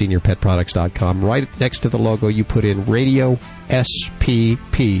there at seniorpetproducts.com. Right next to the logo, you put in Radio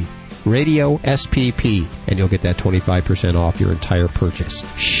SPP. Radio SPP. And you'll get that 25% off your entire purchase.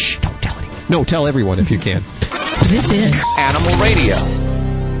 Shh, don't tell anyone. No, tell everyone if you can. This is Animal Radio.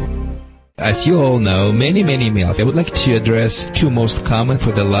 As you all know, many emails. I would like to address two most common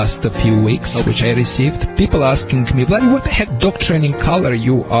for the last few weeks, which I received. People asking me, Vladdy, what the heck dog training color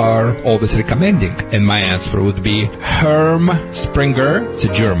you are always recommending? And my answer would be Herm Springer. It's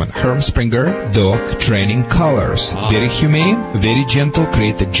a German. Herm Springer dog training colors. Very humane, very gentle,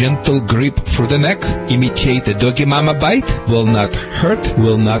 create a gentle grip through the neck, imitate a doggy mama bite, will not hurt,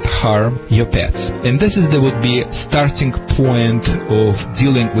 will not harm your pets. And this is would be starting point of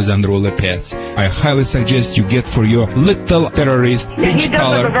dealing with unruly pets. I highly suggest you get for your little terrorist pinch collar. He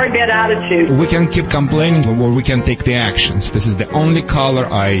does have a very bad attitude. We can keep complaining or we can take the actions. This is the only collar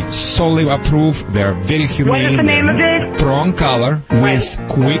I solely approve. They're very humane. What is the name of it? Prong collar with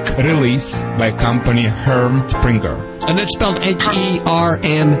quick release by company Herm Springer. And that's spelled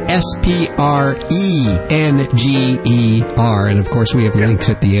HERMSPRENGER. And, of course, we have links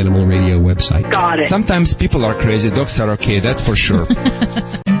at the Animal Radio website. Got it. Sometimes people are crazy. Dogs are okay. That's for sure.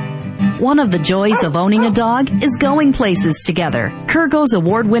 One of the joys of owning a dog is going places together. Kurgo's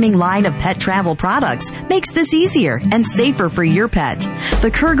award-winning line of pet travel products makes this easier and safer for your pet.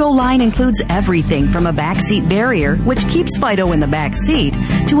 The Kurgo line includes everything from a backseat barrier, which keeps Fido in the back seat,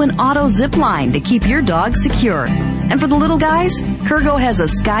 to an auto zip line to keep your dog secure. And for the little guys, Kurgo has a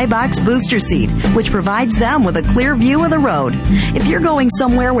Skybox booster seat, which provides them with a clear view of the road. If you're going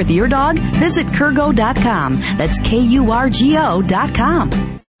somewhere with your dog, visit Kurgo.com. That's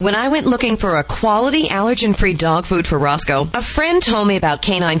KURGO.com. When I went looking for a quality allergen-free dog food for Roscoe, a friend told me about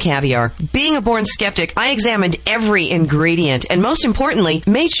Canine Caviar. Being a born skeptic, I examined every ingredient and, most importantly,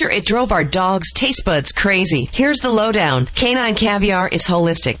 made sure it drove our dog's taste buds crazy. Here's the lowdown. Canine Caviar is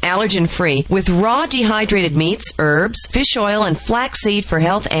holistic, allergen-free, with raw dehydrated meats, herbs, fish oil, and flaxseed for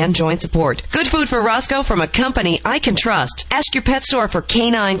health and joint support. Good food for Roscoe from a company I can trust. Ask your pet store for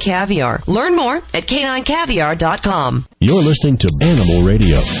Canine Caviar. Learn more at caninecaviar.com. You're listening to Animal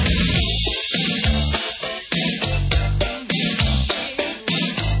Radio.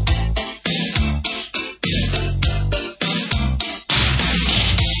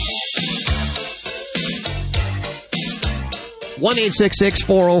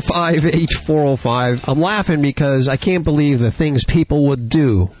 1-866-405-8405. I'm laughing because I can't believe the things people would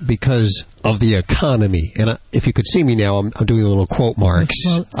do because of the economy. And if you could see me now, I'm doing little quote marks.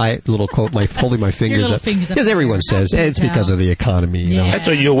 Little quote, holding my fingers up. Because everyone says it's because of the economy. You know? That's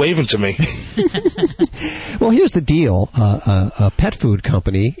what you're waving to me. Well, here's the deal. A pet food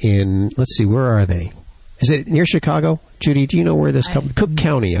company in, let's see, where are they? Is it near Chicago? Judy, do you know where this company? Cook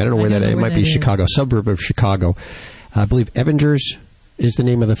County. I don't know where that is. It might be Chicago, suburb of Chicago. I believe Evangers is the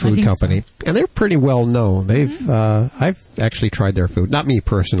name of the food company. So. And they're pretty well known. I've actually tried their food. Not me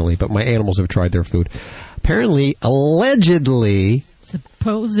personally, but my animals have tried their food. Apparently, allegedly,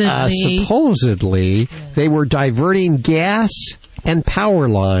 supposedly, they were diverting gas and power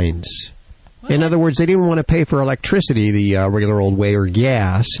lines In other words, they didn't want to pay for electricity the regular old way or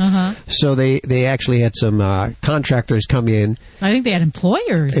gas. So they actually had some contractors come in. I think they had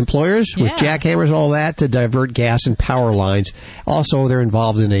employers with jackhammers, all that, to divert gas and power lines. Also, they're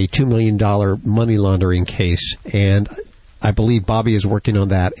involved in a $2 million money laundering case, and I believe Bobby is working on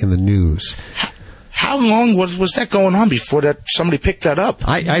that in the news. How long was that going on before that somebody picked that up?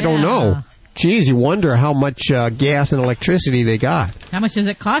 I don't know. Geez, you wonder how much gas and electricity they got. How much does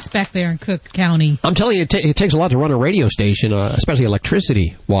it cost back there in Cook County? I'm telling you, it takes a lot to run a radio station, especially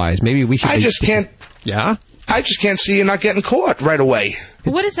electricity-wise. Maybe we should... I just can't see you not getting caught right away.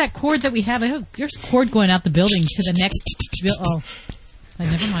 But what is that cord that we have? There's a cord going out the building to the next...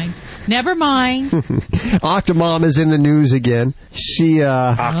 Never mind. Octomom is in the news again. She,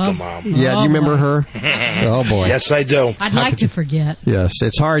 Octomom. Yeah, do you remember her? Oh, boy. Yes, I do. I'd like to forget. Yes,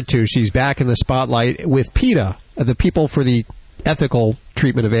 it's hard to. She's back in the spotlight with PETA, the People for the Ethical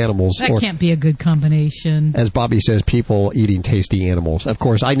Treatment of Animals. That can't be a good combination. As Bobby says, people eating tasty animals. Of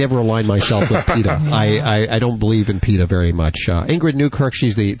course, I never align myself with PETA. I don't believe in PETA very much. Ingrid Newkirk,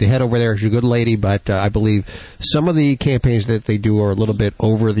 she's the head over there. She's a good lady, but I believe some of the campaigns that they do are a little bit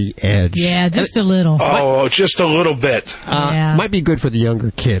over the edge. Yeah, just a little. Oh, just a little bit. Might be good for the younger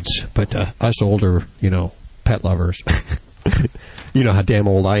kids, but us older, pet lovers. You know how damn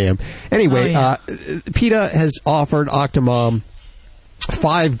old I am. Anyway, PETA has offered Octomom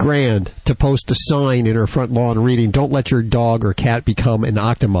 $5,000 to post a sign in her front lawn reading, "Don't let your dog or cat become an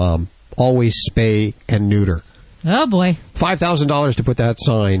Octomom. Always spay and neuter." Oh, boy. $5,000 to put that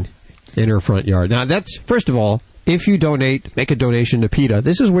sign in her front yard. Now, that's, first of all, if you make a donation to PETA,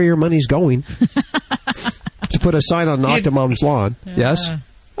 this is where your money's going. To put a sign on Octomom's lawn. Yes?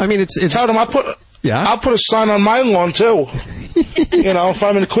 I mean, it's... Tell them I'll put a sign on my lawn, too. If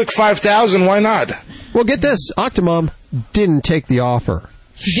I'm in a quick 5,000, why not? Well, get this. Octomom didn't take the offer.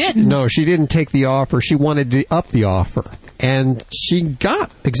 She didn't? No, she didn't take the offer. She wanted to up the offer. And she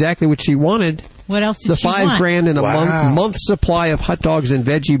got exactly what she wanted. What else did she want? The $5,000 and a month supply of hot dogs and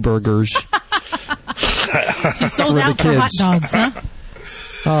veggie burgers. She sold out for hot dogs, huh?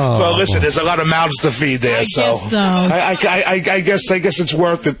 Oh. Well, listen, there's a lot of mouths to feed there, so I guess it's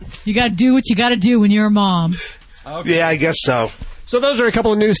worth it. You got to do what you got to do when you're a mom. Okay. Yeah, I guess so. So those are a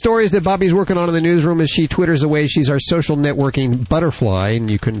couple of news stories that Bobby's working on in the newsroom as she twitters away. She's our social networking butterfly,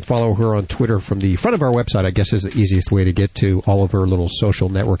 and you can follow her on Twitter from the front of our website, I guess is the easiest way to get to all of her little social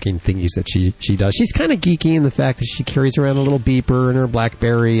networking thingies that she does. She's kind of geeky in the fact that she carries around a little beeper in her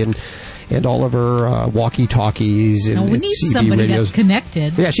BlackBerry and all of her walkie-talkies and we need CB somebody radios. That's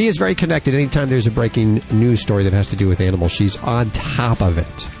connected. Yeah, she is very connected. Anytime there's a breaking news story that has to do with animals, she's on top of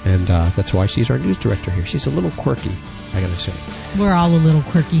it. And that's why she's our news director here. She's a little quirky, I gotta say. We're all a little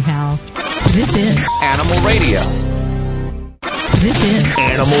quirky, Hal. This is Animal Radio. This is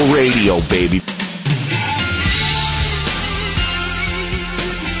Animal Radio, baby.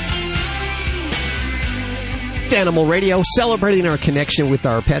 It's Animal Radio, celebrating our connection with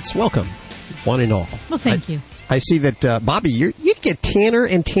our pets. Welcome, one and all. Well, thank you. I see that, Bobby, you get tanner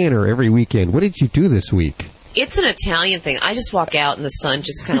and tanner every weekend. What did you do this week? It's an Italian thing. I just walk out and the sun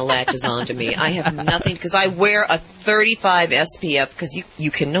just kind of latches onto me. I have nothing because I wear a 35 SPF because you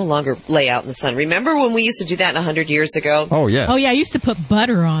can no longer lay out in the sun. Remember when we used to do that 100 years ago? Oh, yeah. Oh, yeah. I used to put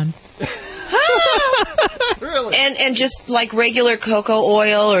butter on. Really? And just like regular cocoa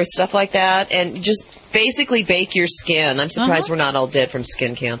oil or stuff like that and just basically bake your skin. I'm surprised we're not all dead from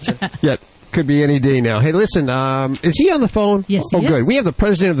skin cancer. Yeah. Could be any day now. Hey, listen, is he on the phone? Yes, he is. Good. We have the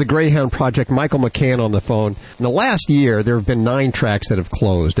president of the Greyhound Project, Michael McCann, on the phone. In the last year, there have been 9 tracks that have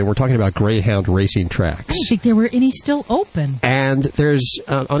closed, and we're talking about Greyhound racing tracks. I didn't think there were any still open. And there's,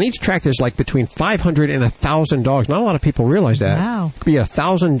 on each track, there's like between 500 and 1,000 dogs. Not a lot of people realize that. Wow. Could be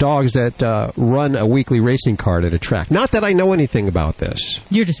 1,000 dogs that run a weekly racing card at a track. Not that I know anything about this.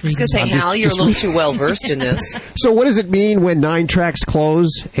 You're just reading. I was going to say, Hal, you're a little too well versed in this. So what does it mean when 9 tracks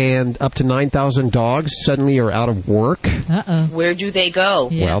close and up to 9,000 dogs suddenly are out of work? Uh-oh. Where do they go?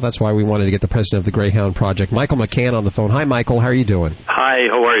 Yes. Well, that's why we wanted to get the president of the Greyhound Project, Michael McCann, on the phone. Hi, Michael. How are you doing? Hi,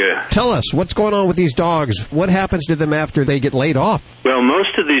 how are you? Tell us, what's going on with these dogs? What happens to them after they get laid off? Well,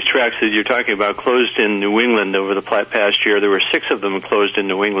 most of these tracks that you're talking about closed in New England over the past year. There were 6 of them closed in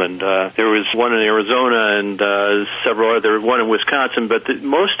New England. There was one in Arizona and several other, one in Wisconsin, but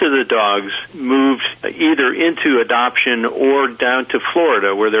most of the dogs moved either into adoption or down to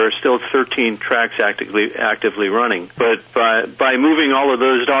Florida, where there are still 13 tracks actively running. But by moving all of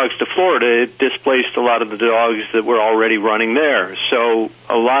those dogs to Florida, it displaced a lot of the dogs that were already running there. So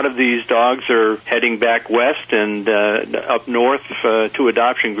a lot of these dogs are heading back west and up north to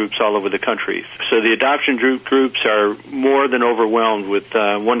adoption groups all over the country. So the adoption groups are more than overwhelmed with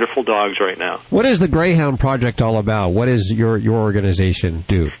wonderful dogs right now. What is the Greyhound Project all about? What does your organization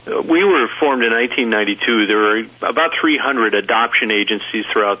do? We were formed in 1992. There were about 300 adoption agencies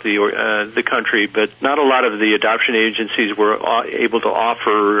throughout the country, but not a lot of the adoption agencies were able to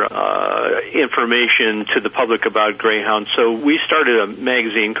offer information to the public about greyhounds. So we started a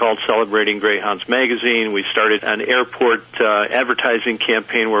magazine called Celebrating Greyhounds Magazine. We started an airport advertising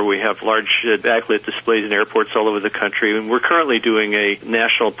campaign where we have large backlit displays in airports all over the country. And we're currently doing a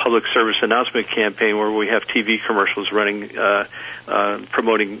national public service announcement campaign where we have TV commercials running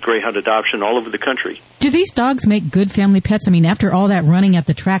promoting greyhound adoption all over the country. Do these dogs make good family pets? I mean, after all that running at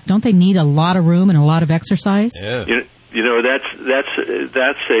the track, don't they need a lot of room and a lot of exercise? Yeah. You know,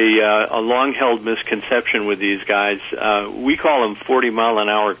 that's a long-held misconception with these guys. We call them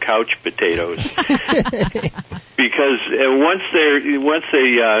 40-mile-an-hour couch potatoes because once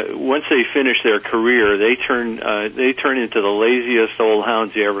they finish their career, they turn into the laziest old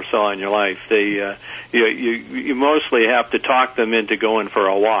hounds you ever saw in your life. You mostly have to talk them into going for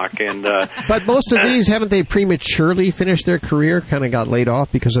a walk. And but most of these, haven't they prematurely finished their career? Kind of got laid off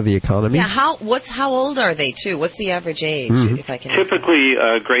because of the economy. Yeah. How old are they too? What's the average age? If I can. Typically,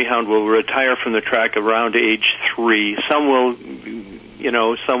 a greyhound will retire from the track around age 3. Some will.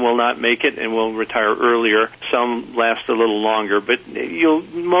 Some will not make it and will retire earlier. Some last a little longer, but you'll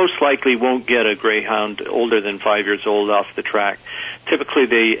most likely won't get a greyhound older than 5 years old off the track. Typically,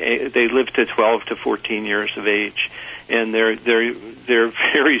 they live to 12 to 14 years of age, and they're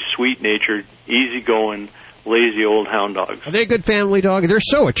very sweet-natured, easygoing, lazy old hound dogs. Are they a good family dog? They're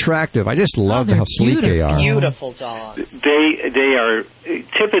so attractive. I just love how sleek they are. Beautiful dogs. They are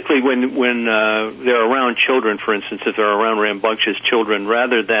typically when they're around children, for instance, if they're around rambunctious children,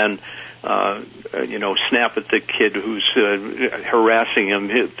 rather than snap at the kid who's harassing him,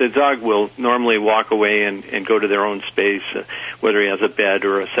 the dog will normally walk away and go to their own space, whether he has a bed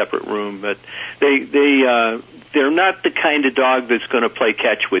or a separate room. But they're not the kind of dog that's going to play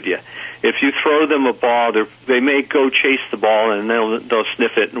catch with you. If you throw them a ball, they may go chase the ball and they'll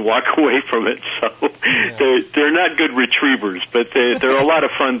sniff it and walk away from it. So they're not good retrievers, but they're a lot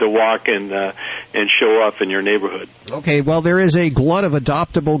of fun to walk and show off in your neighborhood. Okay, well, there is a glut of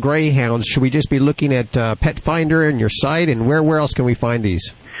adoptable greyhounds. Should we just be looking at Pet Finder and your site, and where else can we find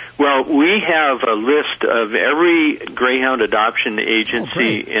these? Well, we have a list of every greyhound adoption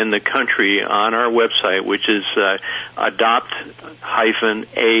agency in the country on our website, which is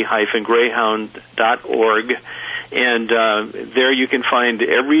adopt-a-greyhound.org. And there you can find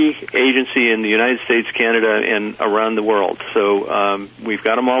every agency in the United States, Canada, and around the world. So we've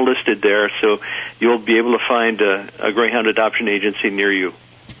got them all listed there, so you'll be able to find a greyhound adoption agency near you.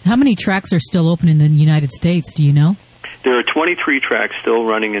 How many tracks are still open in the United States, do you know? There are 23 tracks still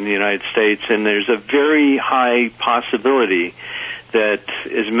running in the United States, and there's a very high possibility that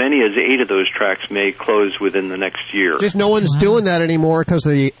as many as 8 of those tracks may close within the next year. Just no one's doing that anymore because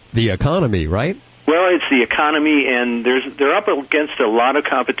of the economy, right? Well, it's the economy, and they're up against a lot of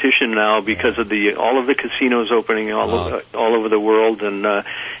competition now because of all of the casinos opening all over the world, and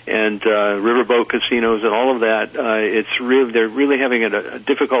riverboat casinos and all of that. They're really having a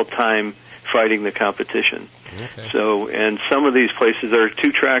difficult time fighting the competition. Okay. So, and some of these places, there are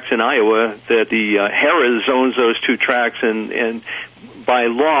 2 tracks in Iowa that the Harrah's owns those 2 tracks, and by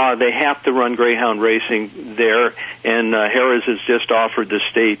law they have to run greyhound racing there. And Harrah's has just offered the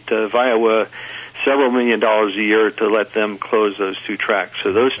state of Iowa several $1 million a year to let them close those 2 tracks.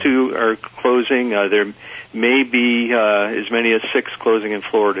 So those 2 are closing. There may be as many as 6 closing in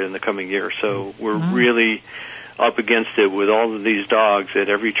Florida in the coming year. So we're really up against it with all of these dogs. At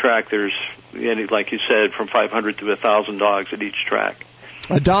every track, there's, like you said, from 500 to 1,000 dogs at each track.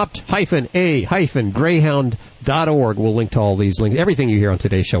 Adopt-a-greyhound.org. We'll link to all these links, everything you hear on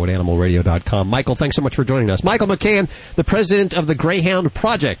today's show at animalradio.com. Michael, thanks so much for joining us. Michael McCann, the president of the Greyhound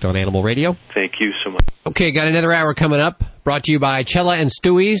Project on Animal Radio. Thank you so much. Okay, got another hour coming up. Brought to you by Cella and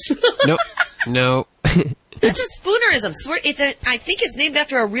Stewie's. No. That's a spoonerism. I think it's named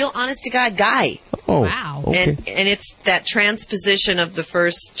after a real honest-to-God guy. Oh, wow. Okay. And it's that transposition of the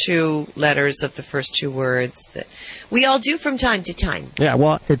first 2 letters of the first 2 words that we all do from time to time. Yeah,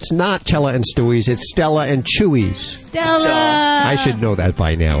 well, it's not Cella and Stewie's. It's Stella and Chewy's. Stella! I should know that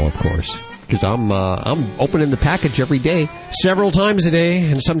by now, of course, because I'm opening the package every day, several times a day,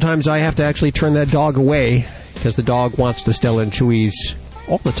 and sometimes I have to actually turn that dog away because the dog wants the Stella and Chewy's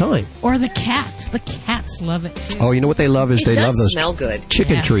all the time. Or the cats. The cats love it, too. Oh, you know what they love is It they does love those smell good.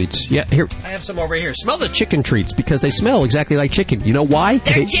 chicken treats. Yeah, here, I have some over here. Smell the chicken treats because they smell exactly like chicken. You know why?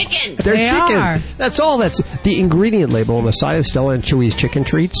 They're chicken. They're They chicken. are. That's all. That's the ingredient label on the side of Stella and Chewy's chicken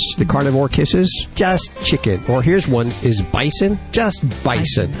treats. The carnivore kisses, just chicken. Or here's one: is bison, just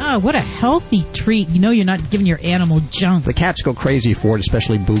bison. Oh, what a healthy treat. You know you're not giving your animal junk. The cats go crazy for it,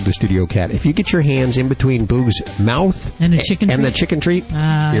 especially Boog the studio cat. If you get your hands in between Boog's mouth and the chicken treat,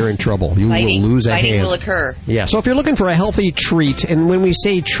 you're in trouble. You Biting. will lose a Biting hand. will occur. Yeah, so if you're looking for a healthy treat, and when we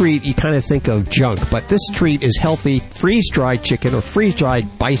say treat, you kind of think of junk, but this treat is healthy freeze-dried chicken or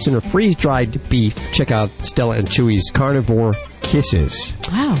freeze-dried bison or freeze-dried beef. Check out Stella and Chewy's Carnivore Kisses.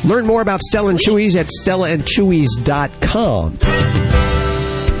 Wow. Learn more about Stella and Chewy's at stellaandchewy's.com.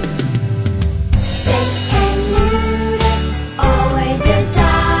 Always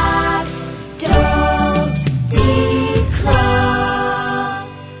adopt, don't declaw.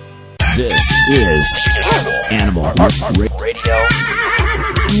 This is Animal Radio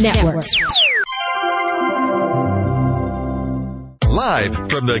Network. Live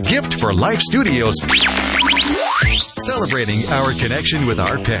from the Gift for Life Studios, celebrating our connection with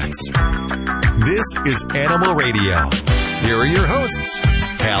our pets. This is Animal Radio. Here are your hosts,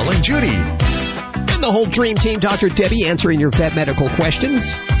 Hal and Judy. And the whole dream team, Dr. Debbie, answering your vet medical questions.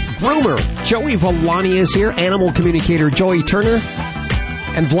 Groomer, Joey Villani is here. Animal communicator, Joey Turner.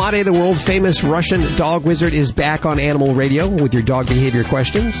 And Vlade, the world-famous Russian dog wizard, is back on Animal Radio with your dog behavior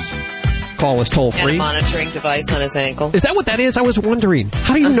questions. Call us And a toll-free. monitoring device on his ankle. Is that what that is? I was wondering.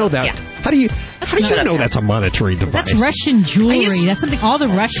 How do you know that? Yeah. How do you know that's a monitoring device? That's Russian jewelry. That's something all the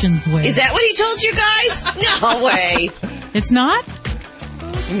Russians wear. Is that what he told you guys? No way. It's not?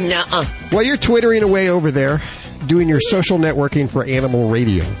 Nuh-uh. Well, you're twittering away over there, doing your social networking for Animal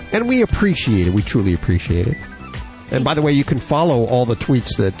Radio. And we appreciate it. We truly appreciate it. And by the way, you can follow all the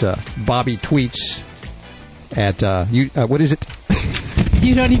tweets that Bobby tweets at, what is it?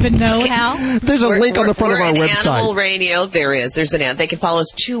 You don't even know how? There's a link on the front of our website. Animal Radio, there is. There's an ad. They can follow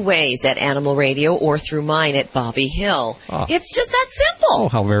us two ways, at Animal Radio or through mine at Bobby Hill. It's just that simple. Oh,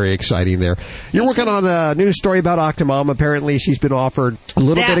 how very exciting there. You're working on a news story about Octomom. Apparently, she's been offered a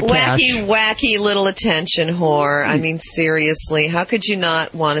little bit of cash. That wacky little attention whore. I mean, seriously, how could you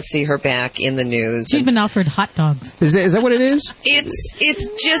not want to see her back in the news? She's been offered hot dogs. Is that what it is?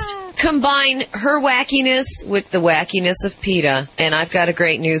 It's just combine her wackiness with the wackiness of PETA, and I've got a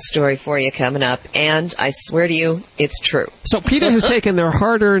great news story for you coming up, and I swear to you, it's true. So PETA has taken their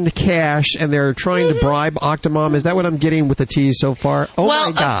hard-earned cash, and they're trying to bribe Octomom. Is that what I'm getting with the tease so far? Oh,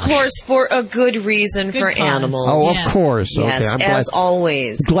 well, my gosh. of course, for a good reason for cause. animals. Oh, of course. Yes, Okay, I'm as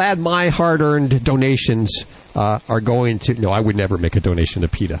always. glad my hard-earned donations are going to... No, I would never make a donation to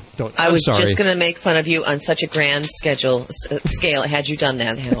PETA. I was I'm sorry. just going to make fun of you on such a grand scale had you done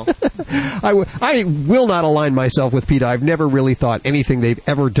that, Hal. I will not align myself with PETA. I've never really thought anything they've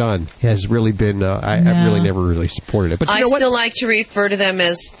ever done has really been... I've really never really supported it. But you I know what? still like to refer to them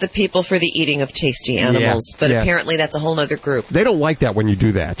as the people for the eating of tasty animals, but apparently that's a whole other group. They don't like that when you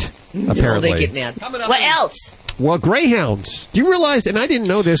do that, apparently. No, they get mad. What else? Well, greyhounds. Do you realize, and I didn't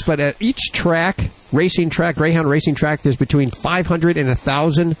know this, but at each greyhound racing track, there's between 500 and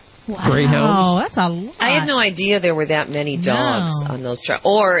 1,000 greyhounds. Oh, that's a lot. I had no idea there were that many dogs on those tracks,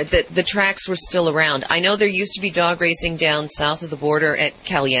 or that the tracks were still around. I know there used to be dog racing down south of the border at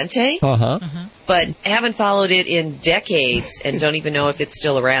Caliente, but haven't followed it in decades and don't even know if it's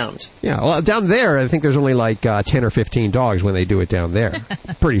still around. Yeah, well, down there, I think there's only like 10 or 15 dogs when they do it down there.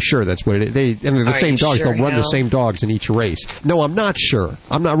 Pretty sure that's what it is. They're the Are same you dogs. sure, They'll run the Hal? same dogs in each race. No, I'm not sure.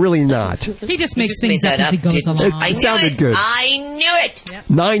 I'm not really not. He just makes just things made up that as he up, goes didn't along. you? I It knew sounded it. good. I knew it.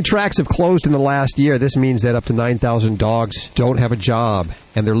 9 tracks have closed in the last year. This means that up to 9,000 dogs don't have a job,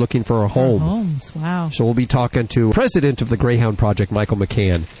 and they're looking for a home. Homes, wow. So we'll be talking to president of the Greyhound Project, Michael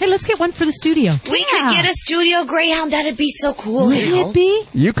McCann. Hey, let's get one for the studio. We could get a studio greyhound. That'd be so cool. Would Hal. it be?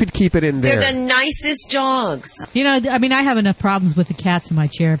 You could keep it in there. They're the nicest dogs. You know, I mean, I have enough problems with the cats in my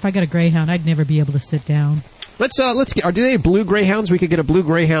chair. If I got a greyhound, I'd never be able to sit down. Let's get. Do they have blue greyhounds? We could get a blue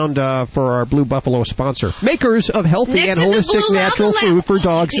greyhound for our Blue Buffalo sponsor, makers of healthy Next and to the holistic Blue natural Lava food for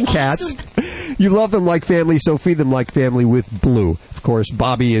dogs and cats. You love them like family, so feed them like family with Blue. Of course,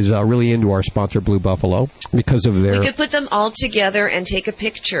 Bobby is really into our sponsor, Blue Buffalo, because of their We could put them all together and take a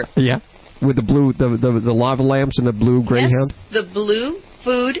picture. with the blue, the lava lamps and the blue greyhound. Yes, the blue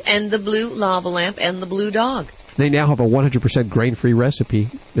food and the blue lava lamp and the blue dog. They now have a 100% grain-free recipe.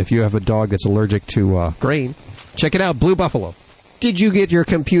 If you have a dog that's allergic to grain, check it out, Blue Buffalo. Did you get your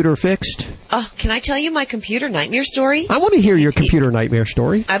computer fixed? Can I tell you my computer nightmare story? I want to hear your computer nightmare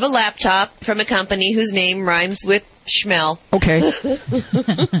story. I have a laptop from a company whose name rhymes with Schmel. Okay.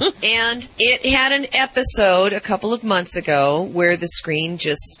 And it had an episode a couple of months ago where the screen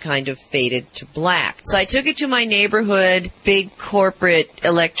just kind of faded to black. So I took it to my neighborhood big corporate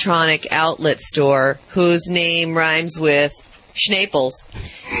electronic outlet store whose name rhymes with Schnaples.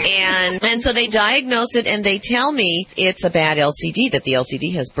 And so they diagnose it and they tell me it's a bad LCD, that the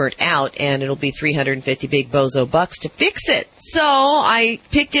LCD has burnt out and it'll be $350 big bozo bucks to fix it. So I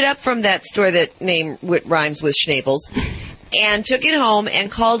picked it up from that store that name rhymes with Schnaples and took it home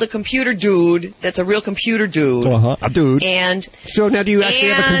and called a computer dude that's a real computer dude. A dude. And so now do you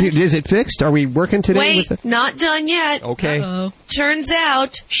actually have a computer? Is it fixed? Are we working today wait, with it? Not done yet. Okay. Uh-oh. Turns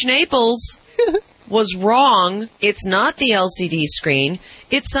out Schnaples was wrong. It's not the LCD screen.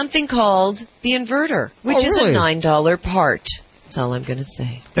 It's something called the inverter, which is a $9 part. That's all I'm going to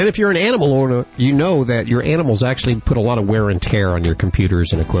say. And if you're an animal owner, you know that your animals actually put a lot of wear and tear on your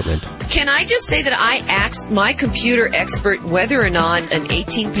computers and equipment. Can I just say that I asked my computer expert whether or not an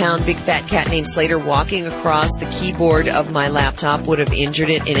 18-pound big fat cat named Slater walking across the keyboard of my laptop would have injured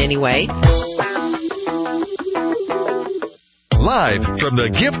it in any way? Live from the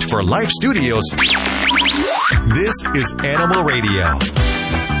Gift for Life studios, this is Animal Radio.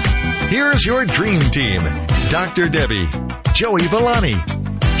 Here's your dream team. Dr. Debbie, Joey Villani,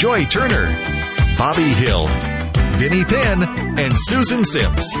 Joy Turner, Bobby Hill, Vinnie Penn, and Susan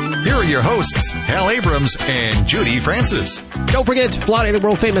Sims. Here are your hosts, Hal Abrams and Judy Francis. Don't forget, Vladi, the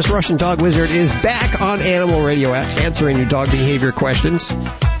world-famous Russian dog wizard, is back on Animal Radio answering your dog behavior questions.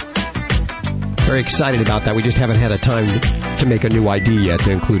 Very excited about that. We just haven't had a time to make a new ID yet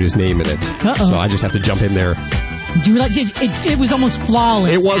to include his name in it. Uh-oh. So I just have to jump in there. Do you like it was almost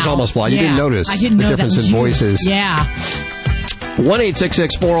flawless. It was almost flawless. You didn't notice I didn't the know difference that was in you. voices. Yeah.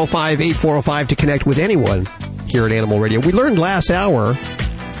 1-866-405-8405 to connect with anyone here at Animal Radio. We learned last hour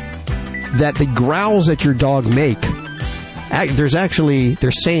that the growls that your dog make,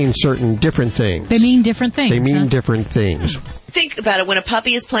 they're saying certain different things. They mean different things. They mean different things. Think about it. When a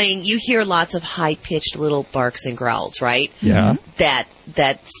puppy is playing, you hear lots of high-pitched little barks and growls, right? Yeah.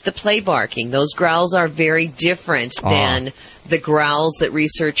 That's the play barking. Those growls are very different than the growls that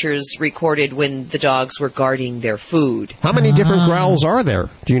researchers recorded when the dogs were guarding their food. How many different growls are there?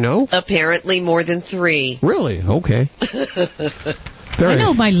 Do you know? Apparently more than 3. Really? Okay. I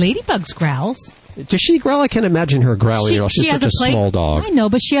know my ladybug's growls. Does she growl? I can't imagine her growling. She's such a small dog. I know,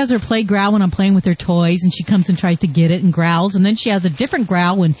 but she has her play growl when I'm playing with her toys, and she comes and tries to get it and growls, and then she has a different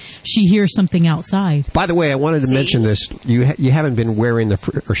growl when she hears something outside. By the way, I wanted to mention this. You haven't been wearing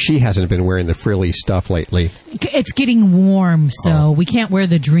or she hasn't been wearing the frilly stuff lately. It's getting warm, so we can't wear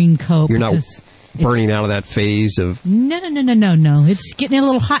the dream coat. You're not burning out of that phase of... No. It's getting a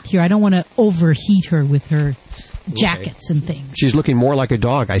little hot here. I don't want to overheat her with her jackets and things. She's looking more like a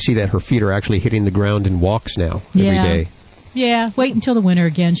dog. I see that her feet are actually hitting the ground in walks now every day. Yeah, wait until the winter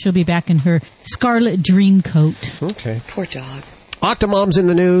again. She'll be back in her scarlet dream coat. Okay. Poor dog. Octomom's in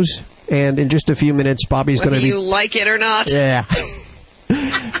the news, and in just a few minutes, Bobby's going to be... Whether you like it or not. Yeah.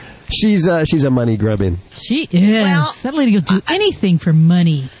 She's a money grubbin. She is. Well, that lady will do anything for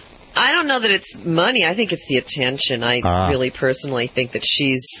money. I don't know that it's money. I think it's the attention. I really personally think that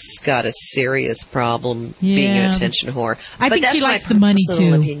she's got a serious problem being an attention whore. I think she likes the money,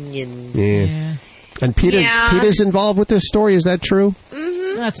 too. Opinion. Yeah. And Peter's involved with this story. Is that true?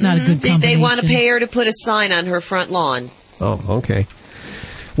 Mm-hmm. That's not a good combination. They want to pay her to put a sign on her front lawn. Oh, okay.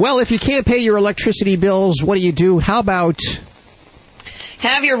 Well, if you can't pay your electricity bills, what do? How about...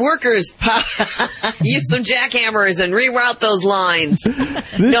 Have your workers use some jackhammers and reroute those lines.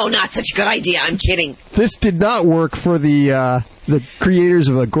 No, not such a good idea. I'm kidding. This did not work for the creators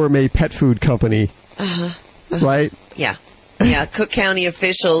of a gourmet pet food company, right? Yeah. Cook County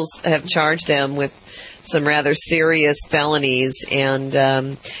officials have charged them with some rather serious felonies,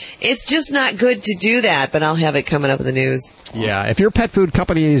 and it's just not good to do that, but I'll have it coming up in the news. Yeah, if your pet food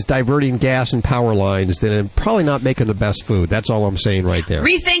company is diverting gas and power lines, then it's probably not making the best food. That's all I'm saying right there.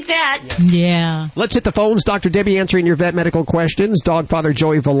 Rethink that. Yeah. Let's hit the phones. Dr. Debbie answering your vet medical questions. Dog father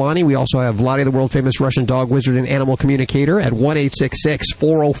Joey Villani. We also have Vladi, the world-famous Russian dog wizard and animal communicator at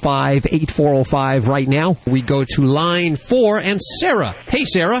 1-866-405-8405 right now. We go to line 4 and Sarah. Hey,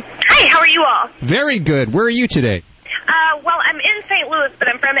 Sarah. Hi, how are you all? Very good. Where are you today? Well, I'm in St. Louis, but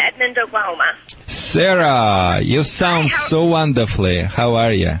I'm from Edmond, Oklahoma. Sarah, you sound so wonderfully. How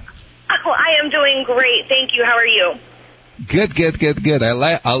are you? Oh, I am doing great. Thank you. How are you? Good.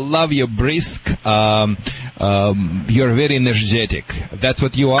 I love your brisk. You're very energetic. That's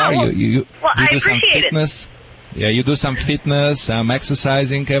what you are. You I do some appreciate fitness. Yeah, you do some fitness, some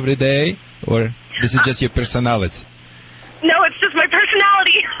exercising every day, or this is just your personality? No, it's just my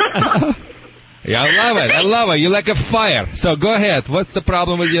personality. Yeah, I love it. You're like a fire. So go ahead. What's the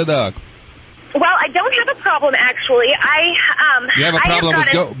problem with your dog? Well, I don't have a problem, actually. You have a problem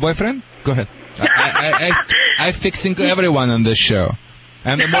with your boyfriend? Go ahead. I'm fixing everyone on this show.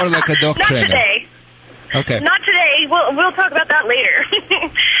 I'm more like a dog trainer. Not today. Okay. Not today. We'll talk about that later.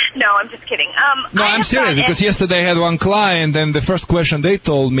 No, I'm just kidding. No, I'm serious because yesterday I had one client, and the first question they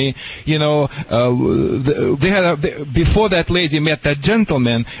told me, before that lady met that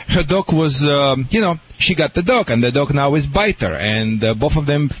gentleman, her dog was, she got the dog, and the dog now is biter, and both of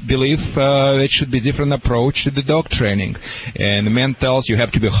them believe it should be different approach to the dog training. And the man tells you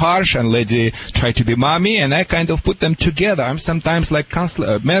have to be harsh, and lady try to be mommy, and I kind of put them together. I'm sometimes like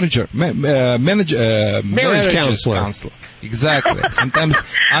marriage counselor. Exactly. Sometimes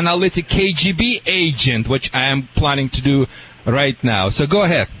analytic KGB agent, which I am planning to do right now. So go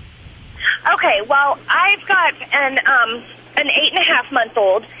ahead. Okay, well, I've got an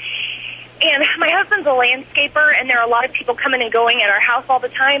 8.5-month-old, and my husband's a landscaper, and there are a lot of people coming and going at our house all the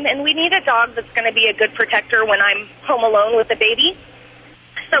time, and we need a dog that's going to be a good protector when I'm home alone with the baby.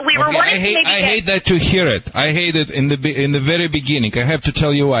 So we were wanting I hate that to hear it. I hate it in the very beginning. I have to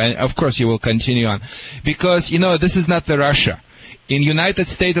tell you why. Of course, you will continue on, because this is not the Russia. In United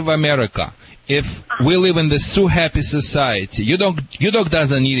States of America, if we live in this so happy society, your dog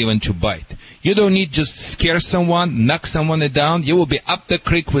doesn't need even to bite. You don't need just scare someone, knock someone down. You will be up the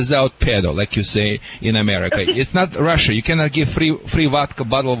creek without pedal, like you say in America. It's not Russia. You cannot give free vodka,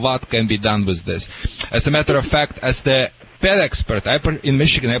 bottle of vodka, and be done with this. As a matter of fact, as the pet expert, in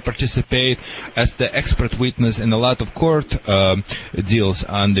Michigan, I participate as the expert witness in a lot of court deals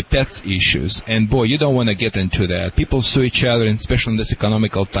on the pets issues. And boy, you don't want to get into that. People sue each other, and especially in this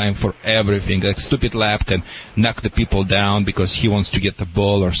economical time, for everything. Like stupid lap can knock the people down because he wants to get the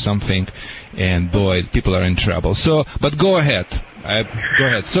ball or something. And boy, people are in trouble. So, but go ahead. Go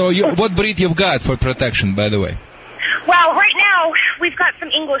ahead. So, what breed you've got for protection, by the way? Well, right now we've got some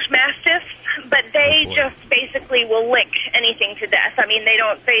English Mastiffs, but they just basically will lick anything to death. I mean, they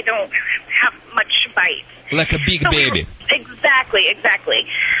don't have much bite. Like a big baby. Exactly.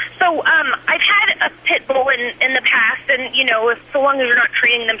 So I've had a pit bull in the past, and so long as you're not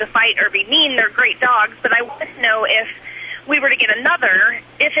training them to fight or be mean, they're great dogs. But I want to know if we were to get another,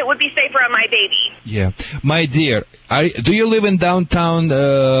 if it would be safer on my baby. Yeah. My dear, do you live in downtown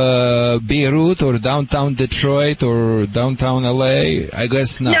Beirut or downtown Detroit or downtown LA? I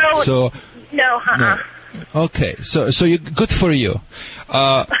guess not. No. Okay, so you good for you.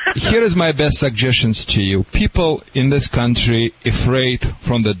 Here is my best suggestions to you. People in this country afraid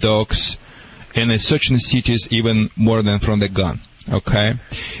from the dogs, and in certain cities even more than from the gun. Okay,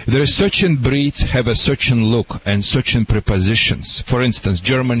 there are certain breeds have a certain look and certain prepositions. For instance,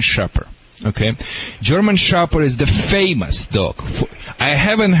 German Shepherd. Okay, German Shepherd is the famous dog. I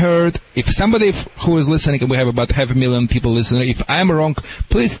haven't heard, if somebody who is listening, and we have about 500,000 people listening, if I'm wrong,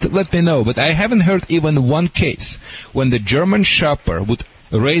 please let me know. But I haven't heard even one case when the German Shepherd would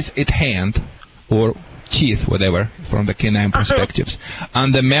raise its hand or teeth, whatever, from the canine perspectives,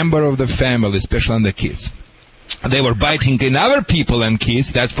 on the member of the family, especially on the kids. They were biting in other people and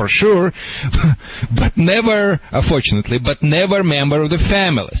kids, that's for sure, but never, unfortunately, member of the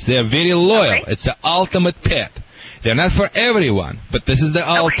families. They are very loyal. Okay. It's the ultimate pet. They're not for everyone, but this is the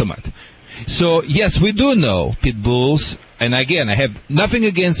ultimate. So, yes, we do know pit bulls, and again, I have nothing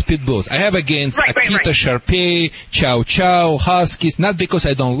against pit bulls. I have against Akita, Shar-Pei, Chow Chow, Huskies, not because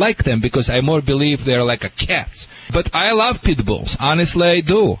I don't like them, because I more believe they're like a cats. But I love pit bulls. Honestly, I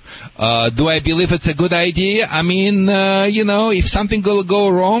do. Do I believe it's a good idea? I mean, if something will go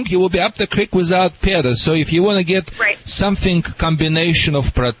wrong, you will be up the creek without pedals. So if you want to get something, combination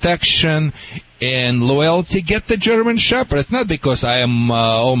of protection and loyalty, get the German Shepherd. It's not because I am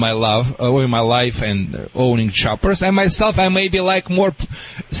all my life and owning Shepherds. I myself, I may be like more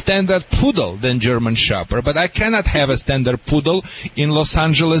standard poodle than German Shepherd, but I cannot have a standard poodle in Los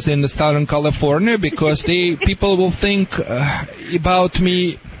Angeles in Southern California because people will think about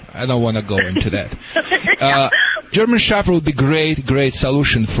me. I don't want to go into that. German Shepherd would be great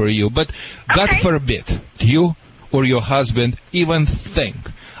solution for you, but God forbid you or your husband even think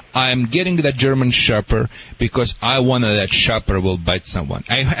I'm getting that German Shepherd because I wanted that Shepherd will bite someone.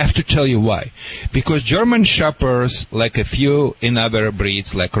 I have to tell you why. Because German Shepherds, like a few in other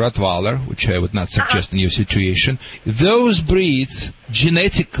breeds, like Rottweiler, which I would not suggest in your situation, those breeds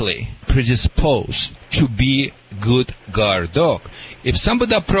genetically predisposed to be good guard dog. If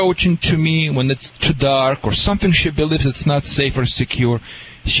somebody approaching to me when it's too dark or something she believes it's not safe or secure,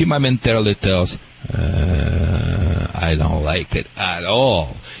 she momentarily tells, I don't like it at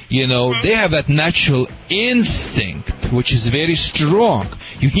all. You know, they have that natural instinct, which is very strong.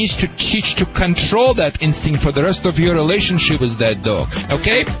 You need to teach to control that instinct for the rest of your relationship with that dog.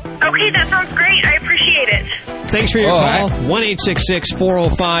 Okay? Okay, that sounds great. I appreciate it. Thanks for your call.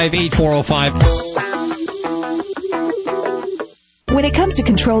 1-866-405-8405. When it comes to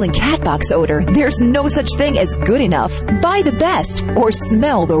controlling cat box odor, there's no such thing as good enough. Buy the best or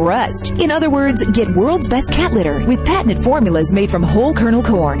smell the rest. In other words, get World's Best Cat Litter with patented formulas made from whole kernel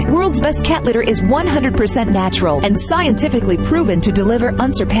corn. World's Best Cat Litter is 100% natural and scientifically proven to deliver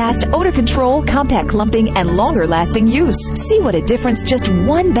unsurpassed odor control, compact clumping, and longer lasting use. See what a difference just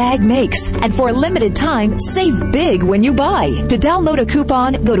one bag makes. And for a limited time, save big when you buy. To download a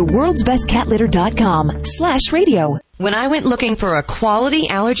coupon, go to worldsbestcatliter.com/radio. When I went looking for a quality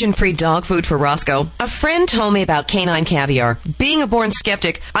allergen-free dog food for Roscoe, a friend told me about Canine Caviar. Being a born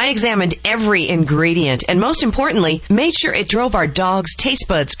skeptic, I examined every ingredient and most importantly, made sure it drove our dog's taste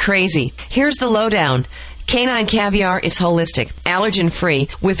buds crazy. Here's the lowdown. Canine Caviar is holistic, allergen-free,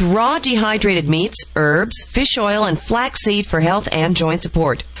 with raw dehydrated meats, herbs, fish oil, and flaxseed for health and joint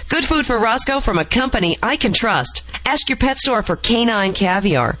support. Good food for Roscoe from a company I can trust. Ask your pet store for Canine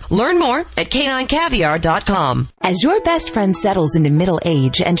Caviar. Learn more at caninecaviar.com. As your best friend settles into middle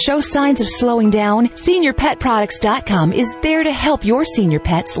age and shows signs of slowing down, SeniorPetProducts.com is there to help your senior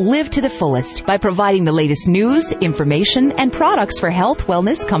pets live to the fullest by providing the latest news, information, and products for health,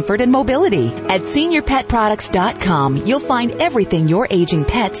 wellness, comfort, and mobility. At SeniorPetProducts.com, you'll find everything your aging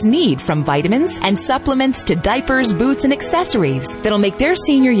pets need, from vitamins and supplements to diapers, boots, and accessories that'll make their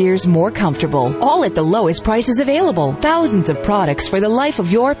senior years more comfortable, all at the lowest prices available. Thousands of products for the life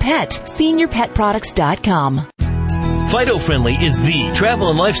of your pet. SeniorPetProducts.com. Fido Friendly is the travel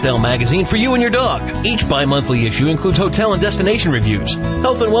and lifestyle magazine for you and your dog. Each bi-monthly issue includes hotel and destination reviews,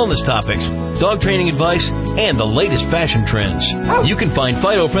 health and wellness topics, dog training advice, and the latest fashion trends. You can find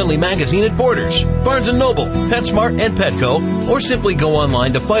Fido Friendly magazine at Borders, Barnes & Noble, PetSmart, and Petco, or simply go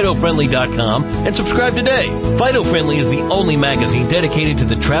online to FidoFriendly.com and subscribe today. Fido Friendly is the only magazine dedicated to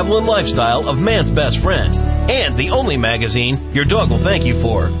the travel and lifestyle of man's best friend, and the only magazine your dog will thank you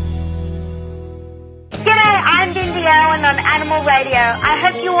for. G'day, I'm Bindi Owen on Animal Radio. I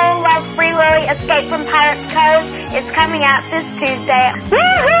hope you all love Free Willy Escape from Pirates Cove. It's coming out this Tuesday.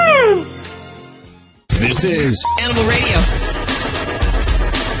 Woohoo! This is Animal Radio.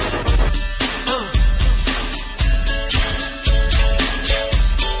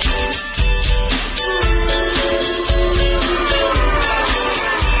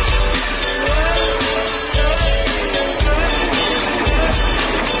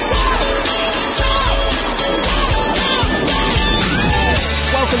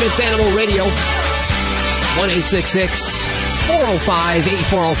 It's Animal Radio.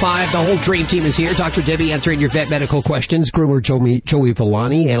 1-866-405-8405. The whole dream team is here. Dr. Debbie answering your vet medical questions. Groomer Joey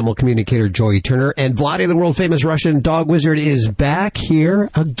Villani, animal communicator Joey Turner, and Vladi, the world-famous Russian dog wizard, is back here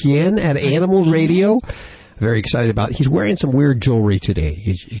again at Animal Radio. Very excited about it. He's wearing some weird jewelry today.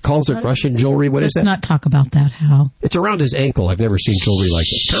 He calls it Russian jewelry. What is that? Let's not talk about that, Hal. It's around his ankle. I've never seen jewelry like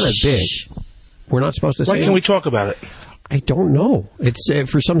this. Kind of big. We're not supposed to say Why can't we talk about it? I don't know. It's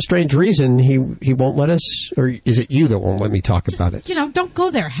for some strange reason he won't let us, or is it you that won't let me talk about it? You know, don't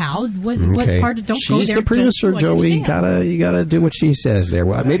go there, Hal. What part of don't She's go there? She's the producer, Joey. You gotta do what she says there.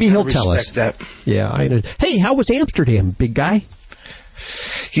 Well, maybe he'll tell us. That. Yeah, I know. Hey, how was Amsterdam, big guy?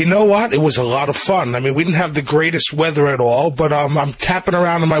 You know what? It was a lot of fun. I mean, we didn't have the greatest weather at all, but I'm tapping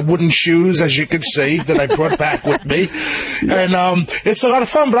around in my wooden shoes, as you can see, that I brought back with me. And it's a lot of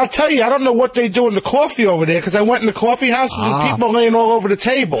fun. But I'll tell you, I don't know what they do in the coffee over there, because I went in the coffee houses and people laying all over the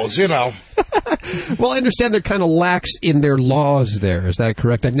tables, you know. Well, I understand they're kind of lax in their laws there. Is that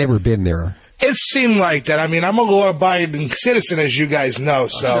correct? I've never been there. It seemed like that. I mean, I'm a law-abiding citizen, as you guys know,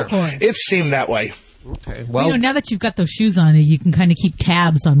 so it seemed that way. Okay. Well, you know, now that you've got those shoes on, you can kind of keep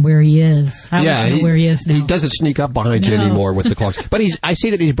tabs on where he is. I don't know where he is now. He doesn't sneak up behind you anymore with the clogs. But I see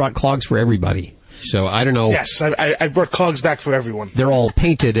that he's brought clogs for everybody. So I don't know. Yes, I brought clogs back for everyone. They're all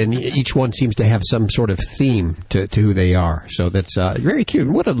painted, and each one seems to have some sort of theme to who they are. So that's very cute.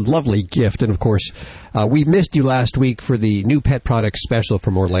 What a lovely gift. And, of course, we missed you last week for the new pet products special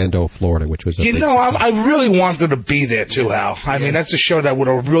from Orlando, Florida, which was a big surprise. I really wanted to be there, too, Hal. I mean, that's a show that I would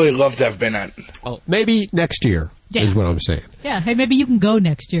have really loved to have been at. Well, maybe next year is what I'm saying. Yeah, hey, maybe you can go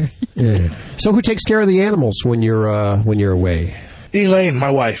next year. Yeah. So who takes care of the animals when you're away? Elaine,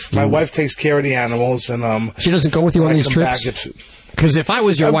 my wife. My wife takes care of the animals, and she doesn't go with you on these trips. Because if I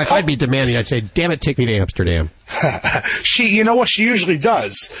was your wife, I'd be demanding. I'd say, "Damn it, take me to Amsterdam." You know what? She usually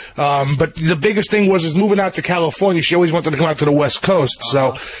does. But the biggest thing was moving out to California. She always wanted to come out to the West Coast.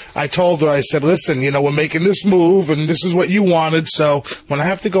 So I told her, I said, "Listen, we're making this move, and this is what you wanted. So when I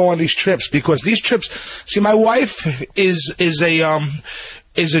have to go on these trips, because these trips, see, my wife is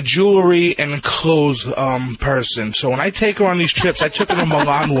a jewelry and clothes person. So when I take her on these trips, I took her to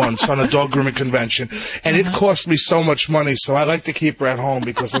Milan once on a dog grooming convention, and it cost me so much money. So I like to keep her at home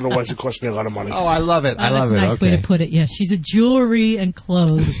because otherwise it costs me a lot of money. Oh, I love it. I love it. That's a nice way to put it. Yeah, she's a jewelry and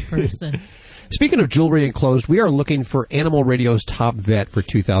clothes person. Speaking of jewelry and clothes, we are looking for Animal Radio's top vet for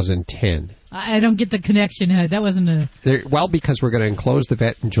 2010. I don't get the connection. That wasn't a... Well, because we're going to enclose the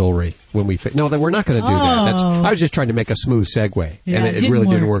vet in jewelry when we... No, we're not going to do that. I was just trying to make a smooth segue, and it really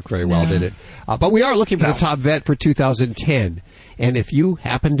didn't work very well, did it? But we are looking for the top vet for 2010. And if your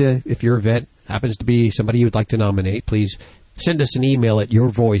vet happens to be somebody you would like to nominate, please send us an email at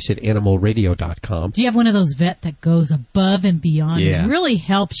yourvoice@animalradio.com. Do you have one of those vet that goes above and beyond and really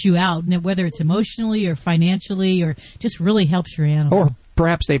helps you out, whether it's emotionally or financially or just really helps your animal? Or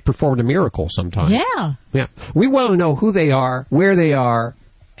perhaps they performed a miracle sometime. Yeah. We want to know who they are, where they are,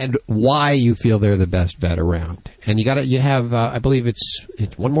 and why you feel they're the best vet around. And you have, I believe it's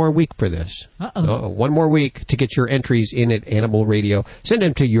one more week for this. One more week to get your entries in at Animal Radio. Send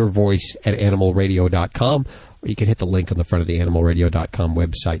them to yourvoice@animalradio.com, or you can hit the link on the front of the animalradio.com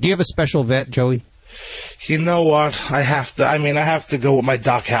website. Do you have a special vet, Joey? You know what? I have to go with my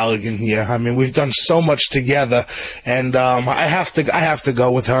Doc Halligan here. I mean, we've done so much together, and I have to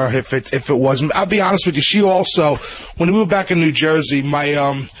go with her if it wasn't. I'll be honest with you. She also, when we were back in New Jersey,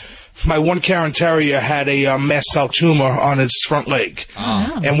 my one Cairn Terrier had a mast cell tumor on its front leg.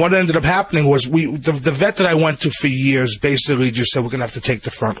 And what ended up happening was the vet that I went to for years basically just said, we're going to have to take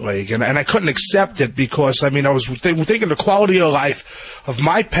the front leg. And I couldn't accept it because, I was thinking the quality of life of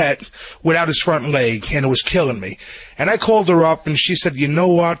my pet without his front leg, and it was killing me. And I called her up, and she said, you know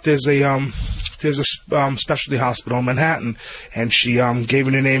what, there's a specialty hospital in Manhattan, and she gave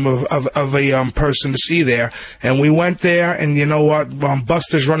me the name of a person to see there. And we went there, and you know what,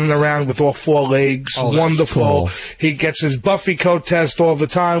 Buster's running around with all four legs. Wonderful. Cool. He gets his Buffy coat test all the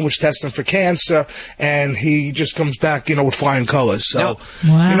time, which tests him for cancer, and he just comes back, with flying colors. So, you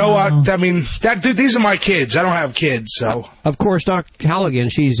know what, these are my kids. I don't have kids, so. Of course, Doc Halligan,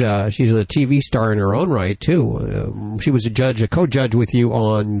 she's a TV star in her own right, too. She was a co-judge with you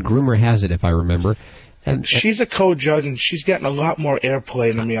on Groomer Has It, if I remember. And she's a co-judge, and she's getting a lot more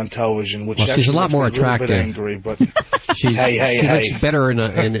airplay than me on television, which she's a lot more attractive. A little bit angry, but she looks better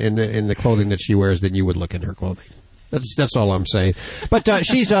in the clothing that she wears than you would look in her clothing. That's all I'm saying. But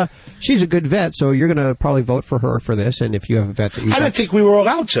she's a good vet, so you're going to probably vote for her for this. And if you have a vet that you, I didn't think we were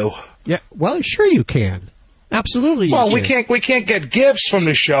allowed to. Yeah, well, sure you can. Absolutely. Well, we can't get gifts from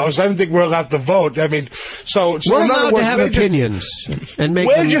the shows. I don't think we're allowed to vote. So we're allowed to have opinions and make.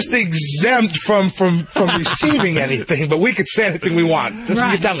 We're just exempt from receiving anything, but we could say anything we want. That's what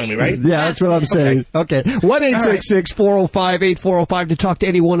you're telling me, right? Yeah, that's what I'm saying. Okay, 1-866-405-8405 to talk to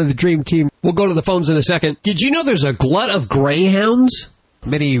any one of the Dream Team. We'll go to the phones in a second. Did you know there's a glut of greyhounds?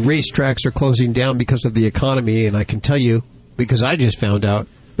 Many racetracks are closing down because of the economy, and I can tell you because I just found out.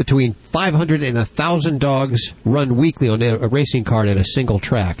 Between 500 and 1,000 dogs run weekly on a racing card at a single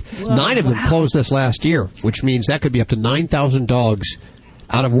track. Whoa, 9 of them closed this last year, which means that could be up to 9,000 dogs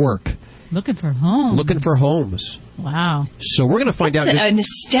out of work. Looking for homes. Wow. So we're going to find out. An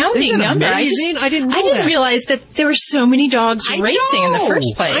astounding number. Amazing? I didn't know I didn't realize that there were so many dogs racing in the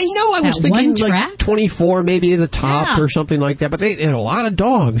first place. I know. I was thinking like 24 maybe at the top or something like that. But they had a lot of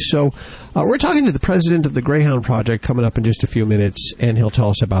dogs. So we're talking to the president of the Greyhound Project coming up in just a few minutes, and he'll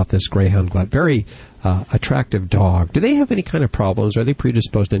tell us about this Greyhound glut. Very attractive dog. Do they have any kind of problems? Are they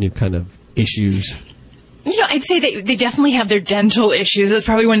predisposed to any kind of issues? I'd say they definitely have their dental issues. That's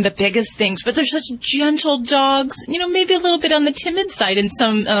probably one of the biggest things. But they're such gentle dogs. Maybe a little bit on the timid side in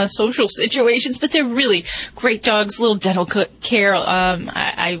some social situations. But they're really great dogs. Little dental care.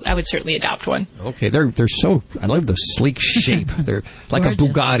 I would certainly adopt one. Okay, they're so. I love the sleek shape. They're like a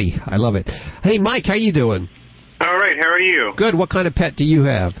Bugatti. I love it. Hey, Mike, how you doing? All right. How are you? Good. What kind of pet do you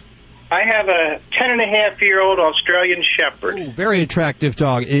have? I have a 10-and-a-half-year-old Australian Shepherd. Ooh, very attractive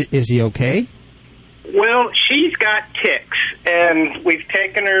dog. Is he okay? Well, she's got ticks, and we've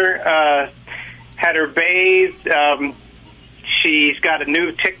taken her, had her bathed. She's got a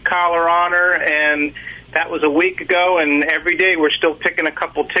new tick collar on her, and that was a week ago, and every day we're still picking a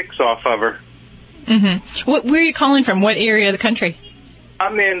couple ticks off of her. Mm-hmm. Where are you calling from? What area of the country?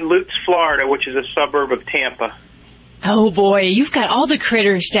 I'm in Lutz, Florida, which is a suburb of Tampa. Oh boy, you've got all the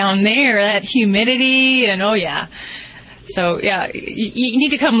critters down there, that humidity, and oh yeah. So yeah, you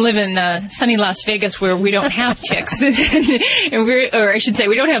need to come live in sunny Las Vegas where we don't have ticks, and or I should say,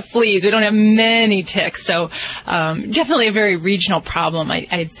 we don't have fleas. We don't have many ticks. So definitely a very regional problem,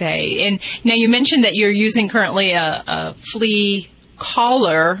 I'd say. And now you mentioned that you're using currently a flea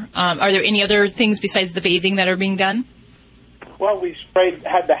collar. Are there any other things besides the bathing that are being done? Well, we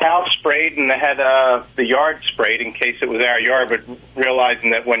had the house sprayed and had the yard sprayed in case it was our yard, but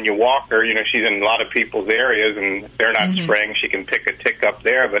realizing that when you walk her, she's in a lot of people's areas and they're not spraying, she can pick a tick up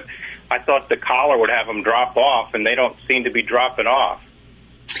there. But I thought the collar would have them drop off, and they don't seem to be dropping off.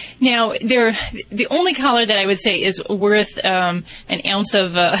 Now, the only collar that I would say is worth an ounce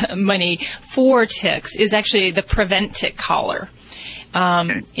of money for ticks is actually the Prevent Tick collar.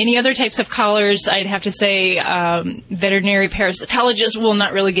 Any other types of collars, I'd have to say veterinary parasitologists will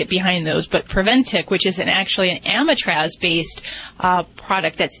not really get behind those, but Preventic, which is actually an amatraz-based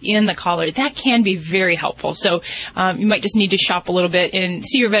product that's in the collar, that can be very helpful. So you might just need to shop a little bit and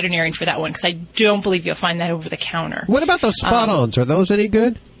see your veterinarian for that one, because I don't believe you'll find that over the counter. What about those spot-ons? Are those any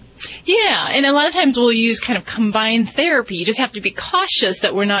good? Yeah, and a lot of times we'll use kind of combined therapy. You just have to be cautious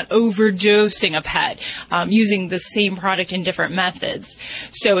that we're not overdosing a pet using the same product in different methods.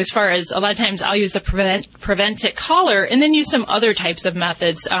 So as far as a lot of times I'll use the Prevent Tick collar and then use some other types of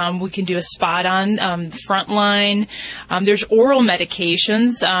methods. We can do a spot-on, frontline. There's oral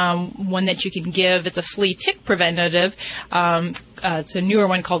medications, one that you can give. It's a flea tick preventative. It's a newer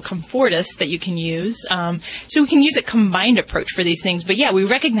one called Comfortis that you can use. So we can use a combined approach for these things. But yeah, we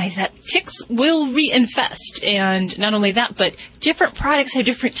recognize that ticks will reinfest. And not only that, but different products have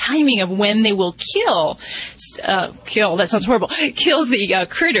different timing of when they will kill, that sounds horrible, kill the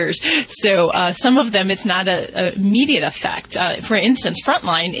critters. So some of them, it's not an immediate effect. For instance,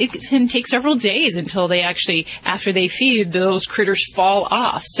 Frontline, it can take several days until they actually, after they feed, those critters fall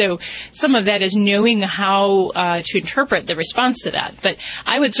off. So some of that is knowing how to interpret the response to that. But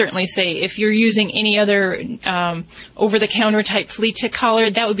I would certainly say if you're using any other over-the-counter type flea tick collar,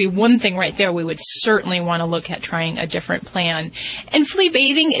 that would be one thing right there we would certainly want to look at trying a different plan. And flea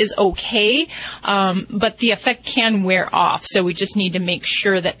bathing is okay, but the effect can wear off. So we just need to make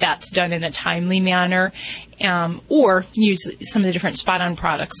sure that that's done in a timely manner. Or use some of the different spot-on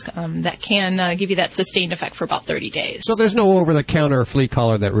products that can give you that sustained effect for about 30 days. So there's no over-the-counter flea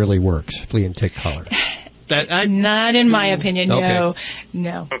collar that really works, flea and tick collar? Not in my opinion, okay.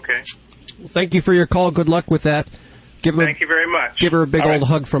 No. Okay. Well, thank you for your call. Good luck with that. Thank you very much. Give her a big old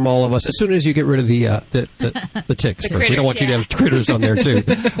hug from all of us as soon as you get rid of the ticks. The critters, we don't want you to have critters on there, too.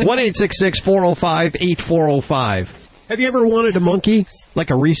 1-866-405-8405. Have you ever wanted a monkey, like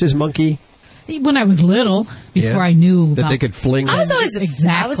a Rhesus monkey? When I was little, before I knew that they could fling. I was always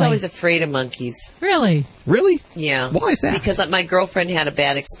exactly. I was always afraid of monkeys. Really? Really? Yeah. Why is that? Because my girlfriend had a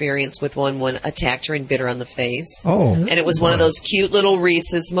bad experience with one attacked her and bit her on the face. Oh. And it was one of those cute little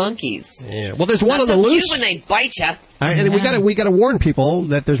Rhesus monkeys. Yeah. Well, there's one Not on the so loose. Cute when they bite you. And we got to warn people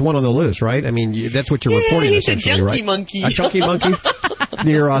that there's one on the loose, right? I mean, that's what you're reporting, he's essentially, right? A junkie monkey. A junkie monkey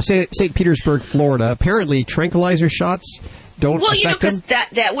near St. Petersburg, Florida. Apparently, tranquilizer shots don't affect them. Because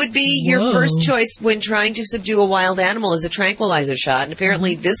that would be your first choice when trying to subdue a wild animal is a tranquilizer shot. And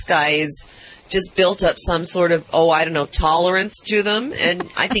apparently, this guy is just built up some sort of, tolerance to them. And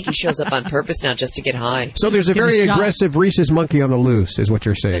I think he shows up on purpose now just to get high. So there's a very aggressive Rhesus monkey on the loose, is what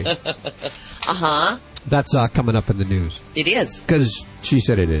you're saying. Uh-huh. That's coming up in the news. It is. Because she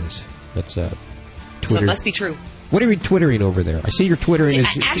said it is. That's Twitter. So it must be true. What are you twittering over there? I see you're twittering.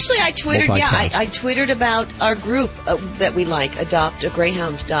 Actually, I twittered. I twittered about our group that we like,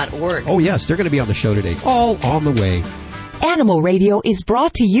 adoptagreyhound.org. Oh yes, they're going to be on the show today. All on the way. Animal Radio is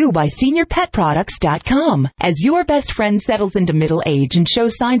brought to you by SeniorPetProducts.com. As your best friend settles into middle age and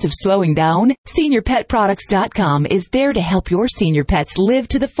shows signs of slowing down, SeniorPetProducts.com is there to help your senior pets live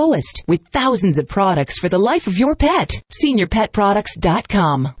to the fullest with thousands of products for the life of your pet.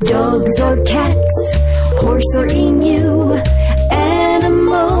 SeniorPetProducts.com. Dogs or cats, horse or emu,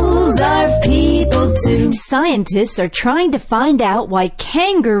 animals are people too. Scientists are trying to find out why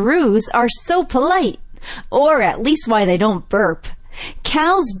kangaroos are so polite. Or at least why they don't burp.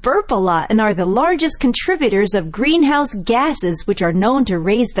 Cows burp a lot and are the largest contributors of greenhouse gases, which are known to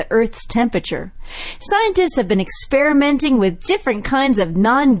raise the Earth's temperature. Scientists have been experimenting with different kinds of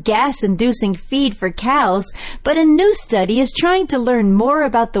non-gas-inducing feed for cows, but a new study is trying to learn more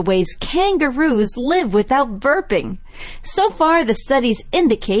about the ways kangaroos live without burping. So far, the studies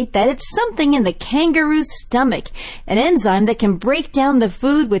indicate that it's something in the kangaroo's stomach, an enzyme that can break down the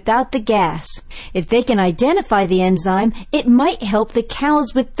food without the gas. If they can identify the enzyme, it might help the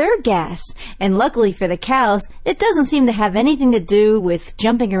cows with their gas. And luckily for the cows, it doesn't seem to have anything to do with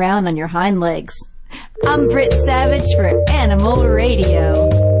jumping around on your hind legs. I'm Britt Savage for Animal Radio.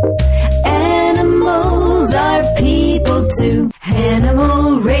 Animals are people too.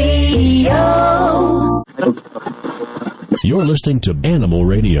 Animal Radio. You're listening to Animal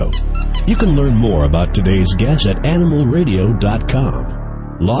Radio. You can learn more about today's guest at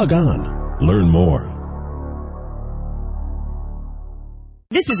animalradio.com. Log on. Learn more.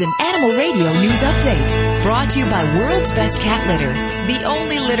 This is an Animal Radio news update brought to you by World's Best Cat Litter, the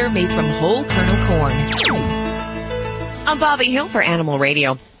only litter made from whole kernel corn. I'm Bobby Hill for Animal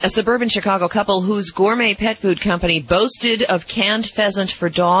Radio. A suburban Chicago couple whose gourmet pet food company boasted of canned pheasant for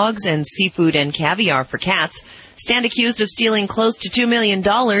dogs and seafood and caviar for cats stand accused of stealing close to $2 million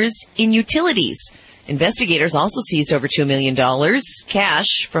in utilities. Investigators also seized over $2 million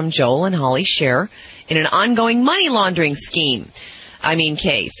cash from Joel and Holly Scher in an ongoing money laundering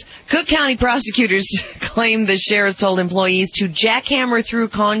case. Cook County prosecutors claim the Schers told employees to jackhammer through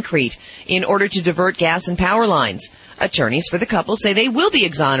concrete in order to divert gas and power lines. Attorneys for the couple say they will be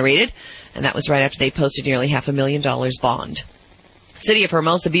exonerated, and that was right after they posted nearly $500,000 bond. City of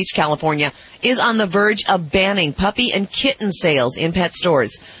Hermosa Beach, California, is on the verge of banning puppy and kitten sales in pet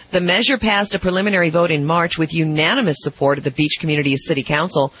stores. The measure passed a preliminary vote in March with unanimous support of the Beach Community City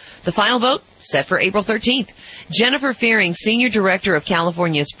Council. The final vote set for April 13th. Jennifer Fearing, Senior Director of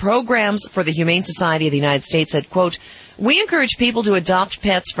California's Programs for the Humane Society of the United States, said, quote, "We encourage people to adopt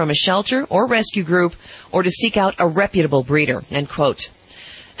pets from a shelter or rescue group or to seek out a reputable breeder," end quote.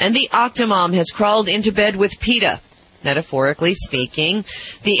 And the Octomom has crawled into bed with PETA. Metaphorically speaking,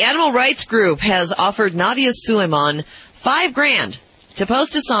 the animal rights group has offered Nadia Suleiman $5,000 to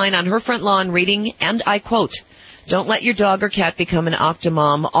post a sign on her front lawn reading, and I quote, "Don't let your dog or cat become an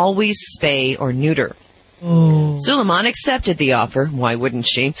Octomom. Always spay or neuter." Suleiman accepted the offer, why wouldn't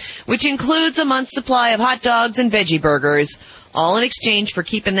she, which includes a month's supply of hot dogs and veggie burgers, all in exchange for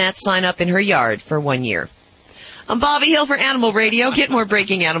keeping that sign up in her yard for 1 year. I'm Bobby Hill for Animal Radio. Get more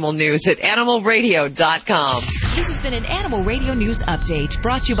breaking animal news at animalradio.com. This has been an Animal Radio news update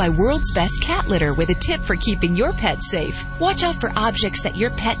brought to you by World's Best Cat Litter with a tip for keeping your pet safe. Watch out for objects that your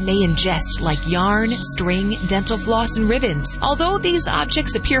pet may ingest like yarn, string, dental floss, and ribbons. Although these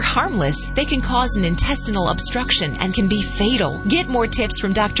objects appear harmless, they can cause an intestinal obstruction and can be fatal. Get more tips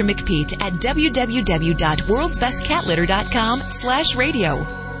from Dr. McPete at www.worldsbestcatlitter.com/radio.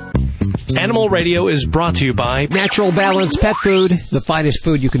 Animal Radio is brought to you by Natural Balance Pet Food, the finest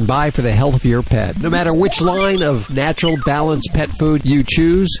food you can buy for the health of your pet. No matter which line of Natural Balance Pet Food you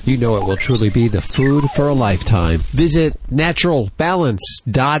choose, you know it will truly be the food for a lifetime. Visit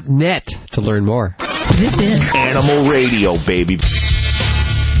naturalbalance.net to learn more. This is Animal Radio, baby.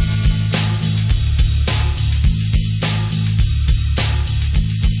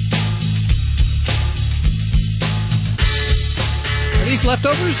 Are these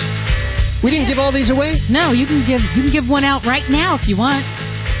leftovers? We didn't give all these away? No, you can give one out right now if you want.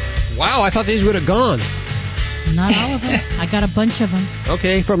 Wow, I thought these would have gone. Not all of them. I got a bunch of them.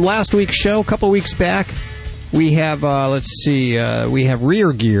 Okay, from last week's show, a couple weeks back, we have, we have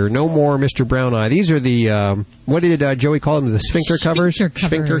Rear Gear, No More Mr. Brown Eye. These are the, what did Joey call them? The sphincter covers?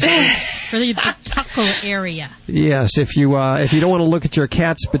 Sphincter covers. For the butacle area. Yes, if you don't want to look at your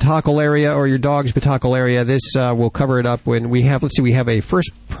cat's butacle area or your dog's butacle area, this will cover it up. When we have, we have a first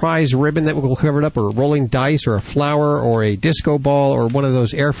prize ribbon that will cover it up, or a rolling dice, or a flower, or a disco ball, or one of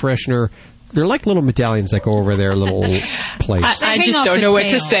those air freshener. They're like little medallions that go over their little place. I just don't know what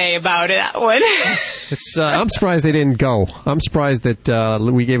to say about that one. It's. I'm surprised they didn't go. I'm surprised that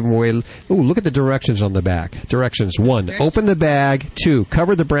we gave them away. Ooh, look at the directions on the back. Directions: 1, open the bag. 2,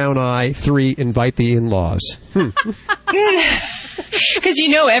 cover the brown eye. 3, invite the in-laws. Because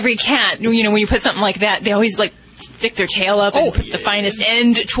every cat, when you put something like that, they always stick their tail up and put the finest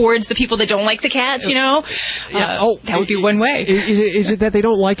end towards the people that don't like the cats, that would be one way. Is it that they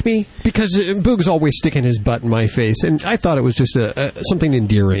don't like me? Because Boog's always sticking his butt in my face, and I thought it was just something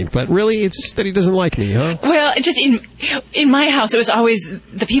endearing, but really it's that he doesn't like me, huh? Well, just in my house, it was always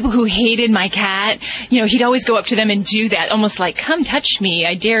the people who hated my cat. He'd always go up to them and do that, almost like, "Come touch me,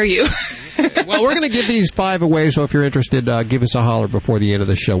 I dare you." Well, we're going to give these 5 away, so if you're interested, give us a holler before the end of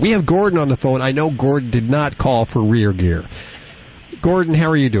the show. We have Gordon on the phone. I know Gordon did not call for Rear Gear. Gordon, how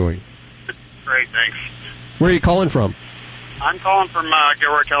are you doing? Great, thanks. Where are you calling from? I'm calling from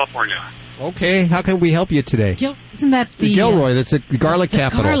Gilroy, California. Okay, how can we help you today? Isn't that the... Gilroy, that's the garlic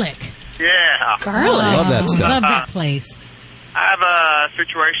capital. Garlic. Yeah. Garlic. Love that stuff. Love that place. I have a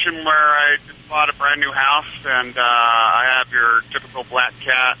situation where I just bought a brand new house, and I have your typical black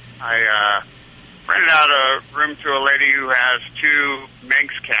cat. I rented out a room to a lady who has 2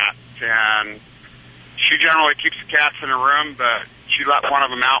 Manx cats, and she generally keeps the cats in her room, but she let one of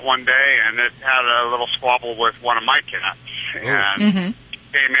them out one day, and it had a little squabble with one of my cats, and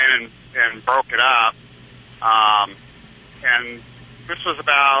came in and broke it up. And this was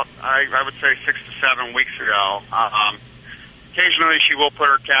about, I would say, 6 to 7 weeks ago. Occasionally she will put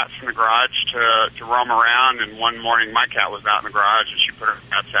her cats in the garage to roam around, and one morning my cat was out in the garage, and she put her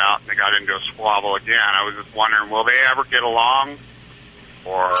cats out, and they got into a squabble again. I was just wondering, will they ever get along?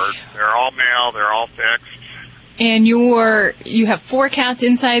 Or they're all male, they're all fixed. And you have 4 cats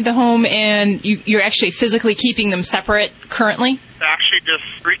inside the home, and you're actually physically keeping them separate currently? It's actually just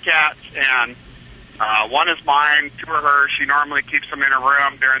 3 cats, and one is mine, 2 are hers. She normally keeps them in her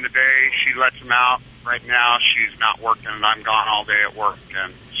room during the day. She lets them out. Right now, she's not working, and I'm gone all day at work,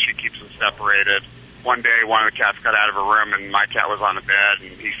 and she keeps them separated. One day, one of the cats got out of her room, and my cat was on the bed, and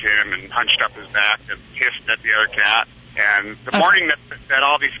he seen him and hunched up his back and hissed at the other cat. And the morning that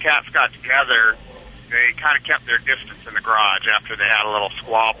all these cats got together, they kind of kept their distance in the garage after they had a little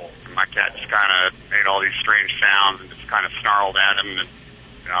squabble. And my cat just kind of made all these strange sounds and just kind of snarled at him. And,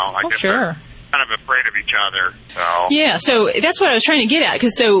 I guess they're kind of afraid of each other. So yeah, so that's what I was trying to get at.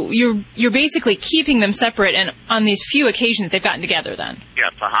 Because so you're basically keeping them separate, and on these few occasions they've gotten together then.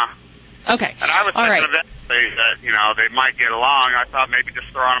 Yes, Okay. And I was thinking eventually that, they might get along. I thought maybe just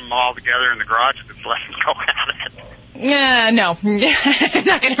throwing them all together in the garage and just let them go at it. No, I'm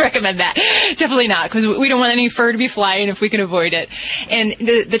not going to recommend that. Definitely not, because we don't want any fur to be flying if we can avoid it. And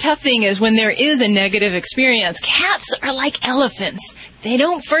the tough thing is when there is a negative experience, cats are like elephants. They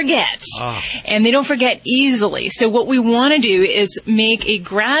don't forget. And they don't forget easily. So what we want to do is make a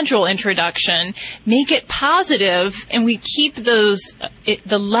gradual introduction, make it positive, and we keep the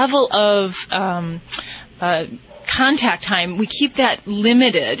level of contact time, we keep that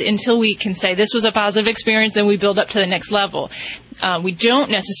limited until we can say this was a positive experience, and we build up to the next level. We don't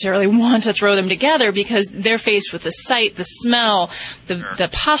necessarily want to throw them together because they're faced with the sight, the smell, the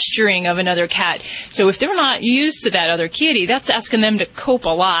posturing of another cat. So if they're not used to that other kitty, that's asking them to cope a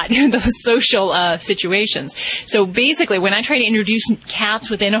lot in those social situations. So basically, when I try to introduce cats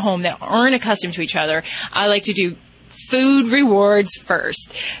within a home that aren't accustomed to each other, I like to do food rewards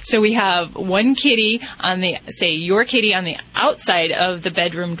first. So we have one kitty on your kitty on the outside of the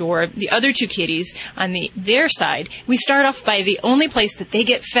bedroom door, the other 2 kitties on their side. We start off by the only place that they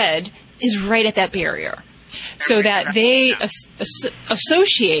get fed is right at that barrier, so that they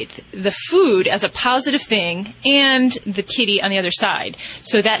associate the food as a positive thing and the kitty on the other side.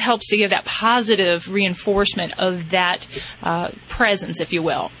 So that helps to give that positive reinforcement of that presence, if you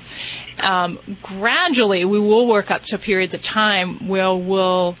will. Gradually, we will work up to periods of time where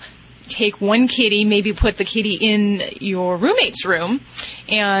we'll take one kitty, maybe put the kitty in your roommate's room,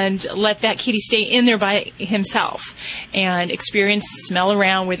 and let that kitty stay in there by himself and smell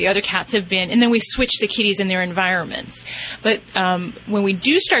around where the other cats have been, and then we switch the kitties in their environments. But when we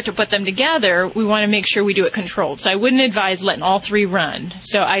do start to put them together, we want to make sure we do it controlled. So I wouldn't advise letting all 3 run.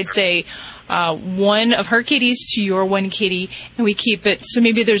 So I'd say one of her kitties to your one kitty, and we keep it so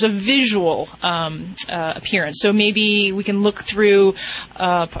maybe there's a visual appearance. So maybe we can look through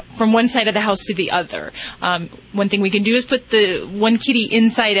from one side of the house to the other. One thing we can do is put the one kitty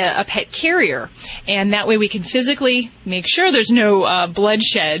inside a pet carrier, and that way we can physically make sure there's no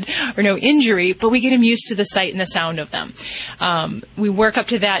bloodshed or no injury, but we get them used to the sight and the sound of them. We work up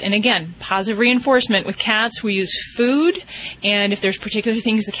to that, and again, positive reinforcement. With cats, we use food, and if there's particular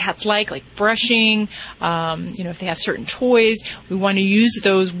things the cats like brushing, if they have certain toys, we want to use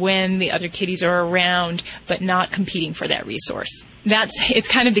those when the other kitties are around, but not competing for that resource. It's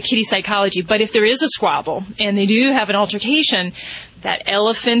kind of the kitty psychology. But if there is a squabble and they do have an altercation, that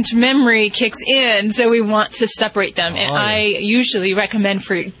elephant memory kicks in, so we want to separate them. And I usually recommend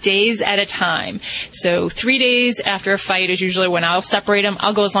for days at a time. So 3 days after a fight is usually when I'll separate them.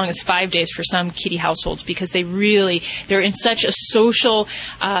 I'll go as long as 5 days for some kitty households because they're in such a social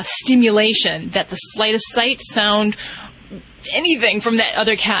stimulation that the slightest sight, sound, anything from that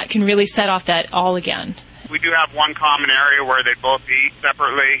other cat can really set off that all again. We do have one common area where they both eat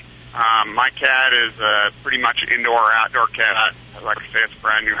separately. My cat is pretty much an indoor-outdoor cat. Like I say, it's a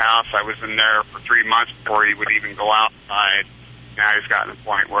brand new house. I was in there for 3 months before he would even go outside. Now he's gotten to the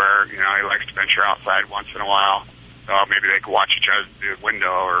point where, he likes to venture outside once in a while. So maybe they could watch each other through the window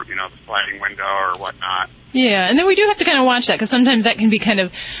or, the sliding window or whatnot. Yeah, and then we do have to kind of watch that because sometimes that can be can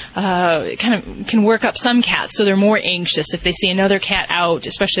work up some cats, so they're more anxious if they see another cat out,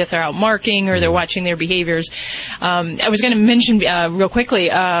 especially if they're out marking or they're watching their behaviors. I was going to mention real quickly,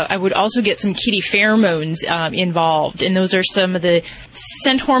 I would also get some kitty pheromones involved, and those are some of the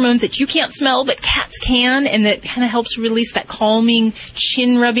scent hormones that you can't smell but cats can, and that kind of helps release that calming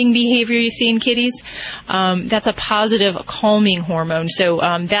chin rubbing behavior you see in kitties. That's a positive calming hormone, so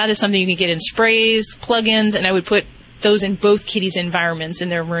that is something you can get in sprays, plug-ins, and I would put those in both kitties' environments in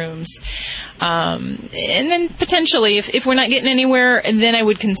their rooms. And then potentially, if we're not getting anywhere, then I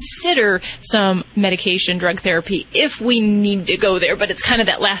would consider some medication, drug therapy, if we need to go there. But it's kind of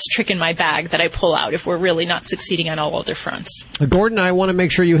that last trick in my bag that I pull out if we're really not succeeding on all other fronts. Gordon, I want to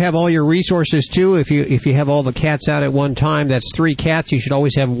make sure you have all your resources, too. If you have all the cats out at one time, that's 3 cats. You should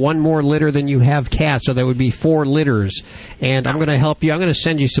always have one more litter than you have cats, so that would be 4 litters. And I'm going to help you. I'm going to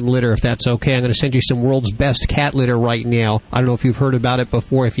send you some litter, if that's okay. I'm going to send you some World's Best Cat Litter right now. I don't know if you've heard about it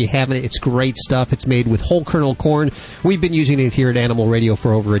before. If you haven't, it's great stuff. It's made with whole kernel corn. We've been using it here at Animal Radio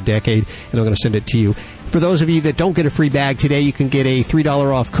for over a decade, and I'm going to send it to you. For those of you that don't get a free bag today, you can get a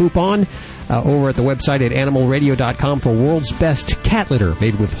 $3 off coupon over at the website at animalradio.com for World's Best Cat Litter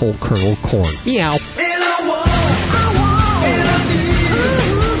made with whole kernel corn. Meow.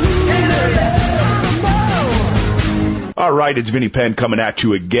 All right, it's Vinnie Penn coming at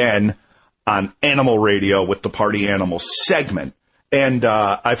you again on Animal Radio with the Party Animal segment. And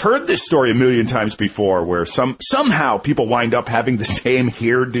I've heard this story a million times before where somehow people wind up having the same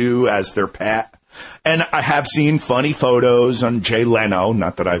hairdo as their pet. And I have seen funny photos on Jay Leno,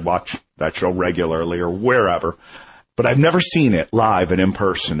 not that I watch that show regularly or wherever, but I've never seen it live and in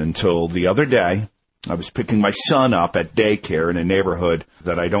person until the other day. I was picking my son up at daycare in a neighborhood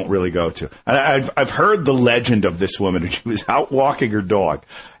that I don't really go to. And I've heard the legend of this woman, and she was out walking her dog.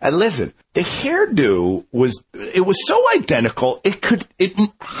 And listen, the hairdo was so identical, it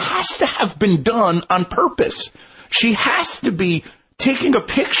has to have been done on purpose. She has to be taking a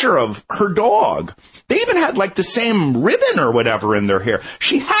picture of her dog. They even had like the same ribbon or whatever in their hair.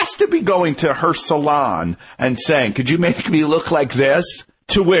 She has to be going to her salon and saying, "Could you make me look like this?"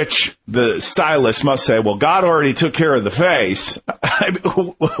 To which the stylist must say, "Well, God already took care of the face."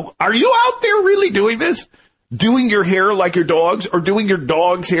 Are you out there really doing this? Doing your hair like your dog's, or doing your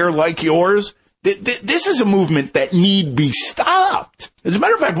dog's hair like yours? This is a movement that need be stopped. As a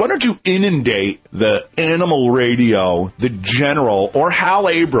matter of fact, why don't you inundate the Animal Radio, the General, or Hal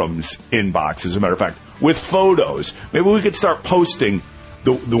Abrams inbox, as a matter of fact, with photos. Maybe we could start posting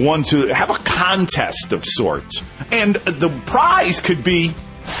the ones who have a contest of sorts. And the prize could be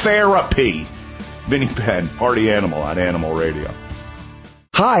therapy. Vinnie Penn, Party Animal on Animal Radio.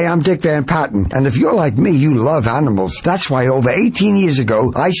 Hi, I'm Dick Van Patten, and if you're like me, you love animals. That's why over 18 years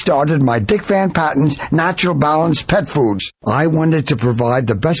ago, I started my Dick Van Patten's Natural Balance Pet Foods. I wanted to provide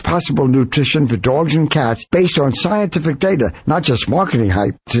the best possible nutrition for dogs and cats based on scientific data, not just marketing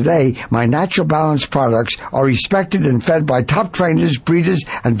hype. Today, my Natural Balance products are respected and fed by top trainers, breeders,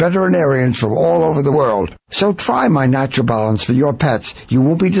 and veterinarians from all over the world. So try my Natural Balance for your pets. You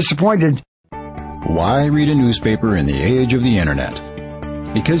won't be disappointed. Why read a newspaper in the age of the Internet?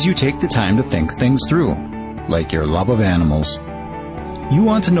 Because you take the time to think things through, like your love of animals. You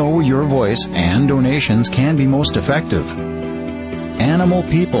want to know where your voice and donations can be most effective. Animal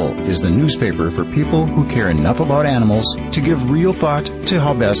People is the newspaper for people who care enough about animals to give real thought to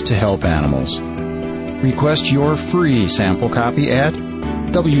how best to help animals. Request your free sample copy at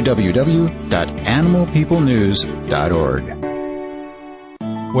www.animalpeoplenews.org.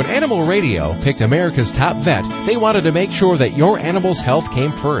 When Animal Radio picked America's top vet, they wanted to make sure that your animal's health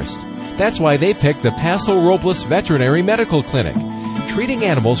came first. That's why they picked the Paso Robles Veterinary Medical Clinic. Treating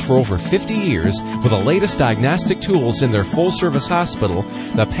animals for over 50 years with the latest diagnostic tools in their full-service hospital,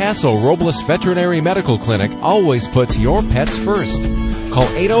 the Paso Robles Veterinary Medical Clinic always puts your pets first. Call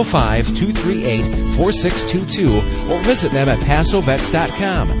 805-238-4622 or visit them at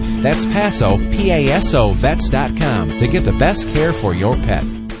PasoVets.com. That's Paso, P-A-S-O, Vets.com to get the best care for your pet.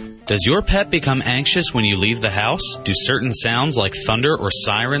 Does your pet become anxious when you leave the house? Do certain sounds like thunder or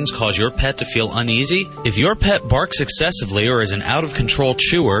sirens cause your pet to feel uneasy? If your pet barks excessively or is an out-of-control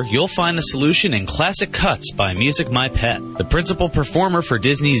chewer, you'll find the solution in Classic Cuts by Music My Pet. The principal performer for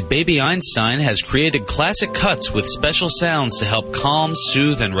Disney's Baby Einstein has created Classic Cuts with special sounds to help calm,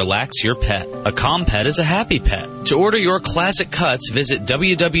 soothe, and relax your pet. A calm pet is a happy pet. To order your Classic Cuts, visit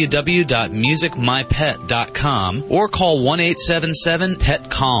www.musicmypet.com or call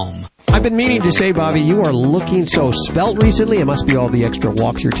 1-877-PET-CALM. I've been meaning to say, Bobby, you are looking so svelte recently. It must be all the extra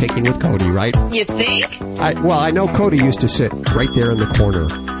walks you're taking with Cody, right? You think? I know Cody used to sit right there in the corner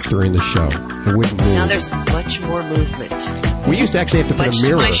during the show. It wouldn't move. Now there's much more movement. We used to actually have to put Much a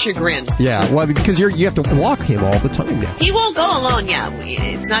mirror. to my chagrin. Yeah, well, because you have to walk him all the time now. He won't go alone, yeah.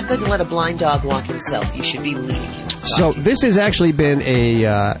 It's not good to let a blind dog walk himself. You should be leading him. So this has actually been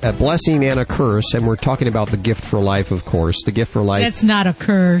a blessing and a curse, and we're talking about the gift for life, of course. The gift for life. That's not a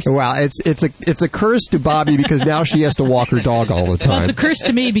curse. Well, it's a curse to Bobby because now she has to walk her dog all the time. Well, it's a curse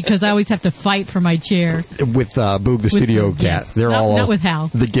to me because I always have to fight for my chair. With Boog, the studio cat. Yes. They're Not with Hal.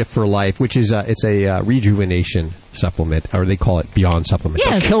 The gift for life, which is it's a rejuvenation supplement, or they call it Beyond Supplement.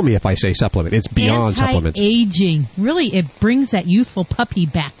 Yes. Don't kill me if I say supplement. It's Beyond Supplement. Anti-aging. Really, it brings that youthful puppy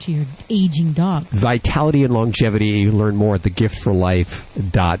back to your aging dog. Vitality and longevity. Learn more at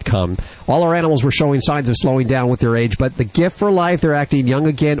thegiftforlife.com. All our animals were showing signs of slowing down with their age, but the Gift for Life, they're acting young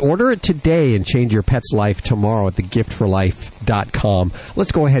again. Order it today and change your pet's life tomorrow at thegiftforlife.com.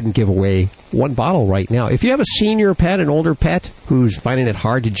 Let's go ahead and give away one bottle right now. If you have a senior pet, an older pet who's finding it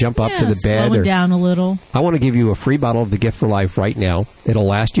hard to jump up to the bed, slowing down a little, I want to give you a free bottle of the Gift for Life right now. It'll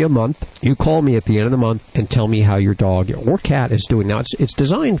last you a month. You call me at the end of the month and tell me how your dog or cat is doing. Now, it's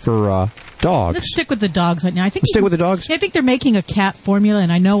designed for dogs. Let's stick with the dogs right now. Let's stick with the dogs? I think they're making a cat formula,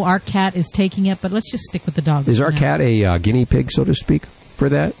 and I know our cat is taking it, but let's just stick with the dogs. Is our cat a guinea pig, so to speak, for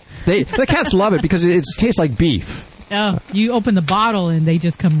that? The cats love it because it tastes like beef. Oh, you open the bottle and they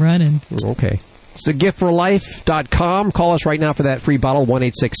just come running. Okay. It's thegiftforlife.com. Call us right now for that free bottle,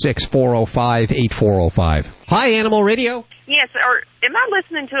 1-866-405-8405. Hi, Animal Radio. Yes, am I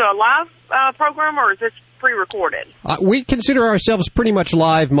listening to a live program, or is this pre-recorded? We consider ourselves pretty much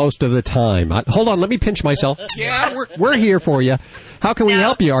live most of the time. Hold on, let me pinch myself. Yeah, we're here for you. How can we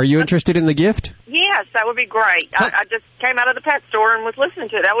help you? Are you interested in the gift? Yes, that would be great. I just came out of the pet store and was listening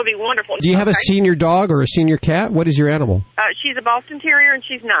to it. That would be wonderful. Do you have a senior dog or a senior cat? What is your animal? She's a Boston Terrier, and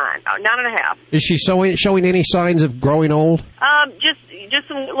she's 9.5. Is she showing any signs of growing old? Just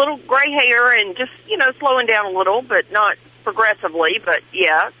some little gray hair and just, slowing down a little, but not progressively, but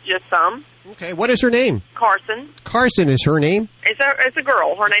yeah, just some. Okay, what is her name? Carson. Carson is her name? It's a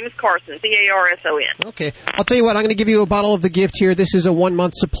girl. Her name is Carson, Carson. Okay, I'll tell you what, I'm going to give you a bottle of the gift here. This is a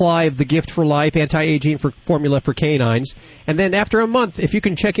 1-month supply of the Gift for Life anti-aging formula for canines. And then after a month, if you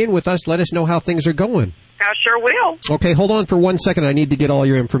can check in with us, let us know how things are going. I sure will. Okay, hold on for 1 second. I need to get all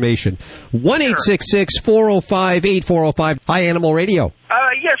your information. 1-866-405-8405. Hi, Animal Radio.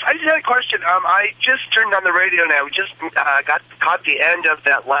 Yes, I just had a question. I just turned on the radio now. We just caught the end of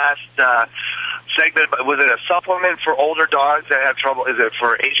that last segment. Was it a supplement for older dogs that have trouble? Is it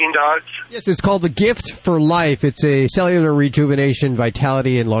for aging dogs? Yes, it's called the Gift for Life. It's a cellular rejuvenation,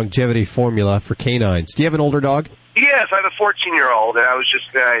 vitality, and longevity formula for canines. Do you have an older dog? Yes, I have a 14-year-old, and she's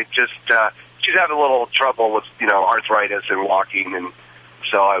having a little trouble with, arthritis and walking, and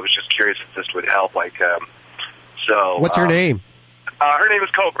so I was just curious if this would help. What's her name? Her name is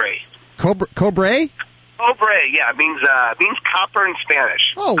Cobre. Cobre? Cobre, yeah, it means copper in Spanish.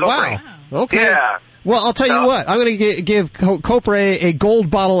 Oh, Cobre. Wow. Okay. Yeah. Well, I'll tell you what. I'm going to give Cobre a gold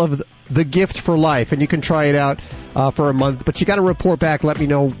bottle of the Gift for Life, and you can try it out for a month. But you got to report back. Let me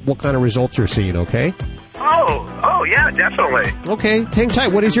know what kind of results you're seeing, okay? Oh, yeah, definitely. Okay. Hang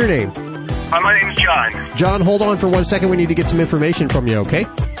tight. What is your name? My name is John. John, hold on for 1 second. We need to get some information from you, okay?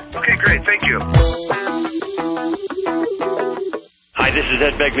 Okay, great. Thank you. Hi, this is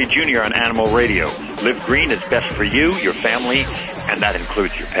Ed Begley Jr. on Animal Radio. Live green is best for you, your family, and that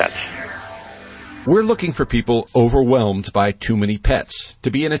includes your pets. We're looking for people overwhelmed by too many pets to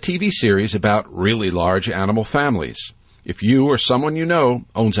be in a TV series about really large animal families. If you or someone you know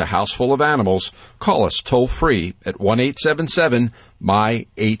owns a house full of animals, call us toll-free at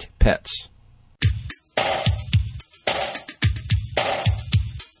 1-877-MY-8-PETS.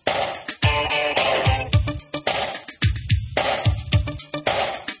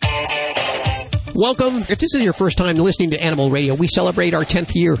 Welcome. If this is your first time listening to Animal Radio, we celebrate our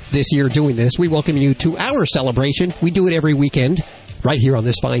 10th year this year doing this. We welcome you to our celebration. We do it every weekend right here on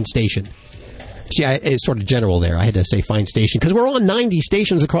this fine station. See, it's sort of general there. I had to say fine station because we're on 90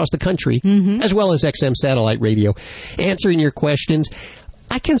 stations across the country, as well as XM satellite radio, answering your questions.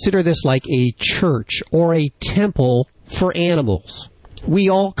 I consider this like a church or a temple for animals. We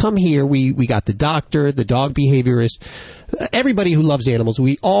all come here. We got the doctor, the dog behaviorist, everybody who loves animals.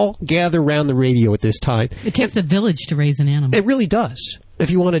 We all gather around the radio at this time. It takes a village to raise an animal. It really does,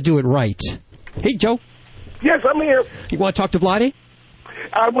 if you want to do it right. Hey, Joe. Yes, I'm here. You want to talk to Vlade?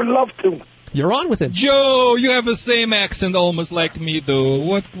 I would love to. You're on with him. Joe, you have the same accent almost like me,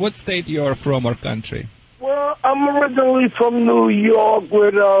 though. What state you are from or country? Well, I'm originally from New York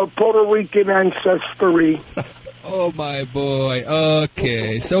with Puerto Rican ancestry. Oh, my boy.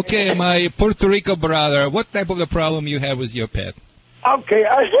 Okay. So, okay, my Puerto Rico brother, what type of a problem you have with your pet? Okay,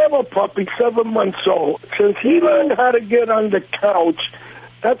 I have a puppy, 7 months old. Since he learned how to get on the couch,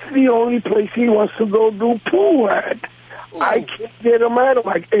 that's the only place he wants to go do poo at. I can't get him out of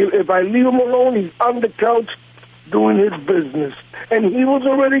it. If I leave him alone, he's on the couch doing his business. And he was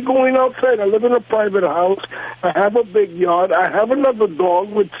already going outside. I live in a private house. I have a big yard. I have another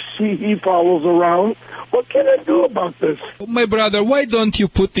dog which he follows around. What can I do about this? My brother, why don't you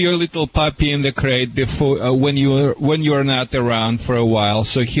put your little puppy in the crate before when you're not around for a while,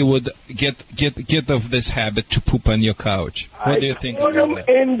 so he would get off this habit to poop on your couch? What do you think? I put him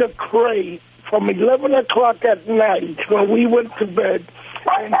in the crate from 11 o'clock at night when we went to bed,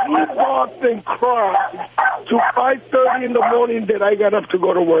 and he barked and cried to 5:30 in the morning that I got up to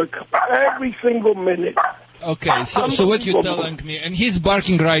go to work every single minute. Okay, so what you're telling me, and he's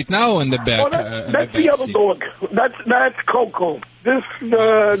barking right now in the back. That's the other dog. That's Coco. That's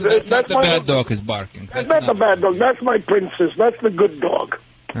not the bad dog is barking. That's not the bad dog. That's my princess. That's the good dog.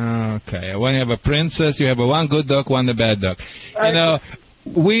 Okay, when you have a princess, you have one good dog, one the bad dog. You know,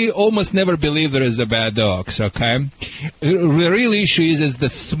 we almost never believe there is the bad dogs, okay? The real issue is the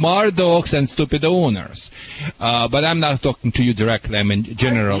smart dogs and stupid owners. But I'm not talking to you directly. I mean,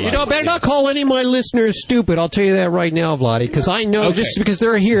 general. You know, better not call any of my listeners stupid. I'll tell you that right now, Vladdy, because I know just because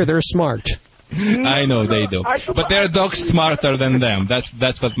they're here, they're smart. I know they do. But there are dogs smarter than them.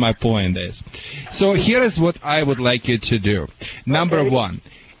 That's what my point is. So here is what I would like you to do. Number one,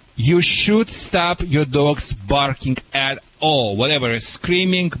 you should stop your dogs barking at all, whatever,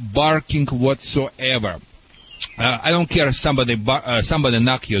 screaming, barking, whatsoever. I don't care if somebody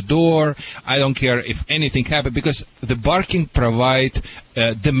knock your door. I don't care if anything happened, because the barking provide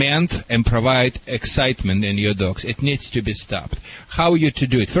demand and provide excitement in your dogs. It needs to be stopped. How are you to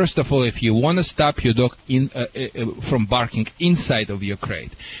do it? First of all, if you want to stop your dog from barking inside of your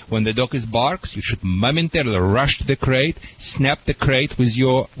crate, when the dog barks, you should momentarily rush to the crate, snap the crate with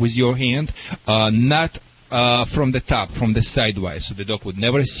your hand, not from the top, from the sidewise, so the dog would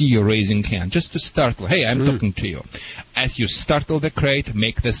never see you raising hand, just to startle. Hey, I'm talking to you. As you startle the crate,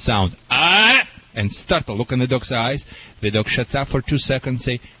 make the sound, ah, and startle. Look in the dog's eyes. The dog shuts up for 2 seconds,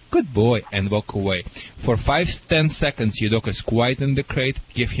 say, good boy, and walk away. For 5-10 seconds, your dog is quiet in the crate.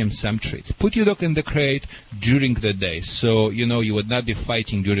 Give him some treats. Put your dog in the crate during the day, so you would not be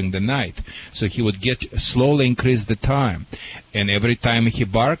fighting during the night. So he would slowly increase the time. And every time he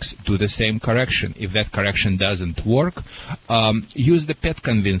barks, do the same correction. If that correction doesn't work, use the Pet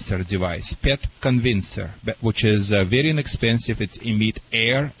Convincer device. Pet Convincer, which is very inexpensive. It's emit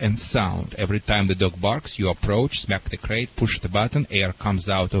air and sound. Every time the dog barks, you approach, smack the crate, push the button, air comes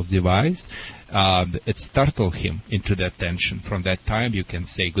out of the device. It startles him into the attention. From that time, you can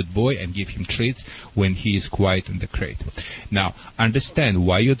say good boy and give him treats when he is quiet in the crate. Now, understand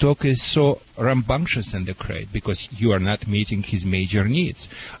why your dog is so rambunctious in the crate, because you are not meeting his major needs.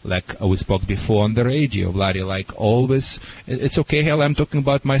 Like we spoke before on the radio, Vladdy, like always. It's okay, Hal, I'm talking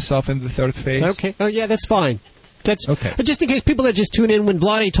about myself in the third phase. Okay. Oh, yeah, that's fine. That's okay. Just in case people that just tune in, when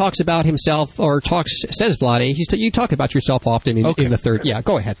Vladdy talks about himself or says Vladdy, you talk about yourself often in the third. Yeah,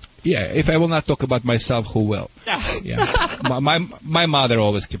 go ahead. Yeah, if I will not talk about myself, who will? Yeah. My mother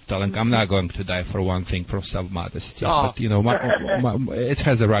always kept telling, I'm not going to die for one thing, for self-modesty. But, it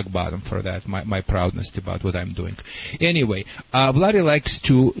has a rock bottom for that, my proudness about what I'm doing. Anyway, Vladdy likes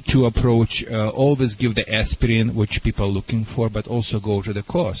to approach, always give the aspirin, which people are looking for, but also go to the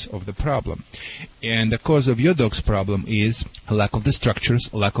cause of the problem. And the cause of your dog's problem is lack of the structures,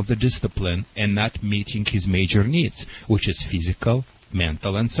 lack of the discipline, and not meeting his major needs, which is physical,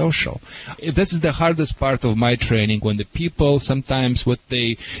 mental, and social. This is the hardest part of my training, when the people sometimes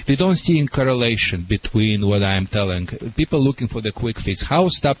they don't see in correlation between what I'm telling. People looking for the quick fix. How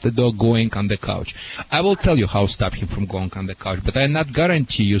stop the dog going on the couch? I will tell you how stop him from going on the couch, but I not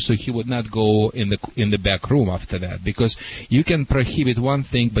guarantee you so he would not go in the back room after that, because you can prohibit one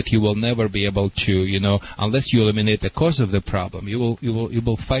thing, but you will never be able to, unless you eliminate the cause of the problem. You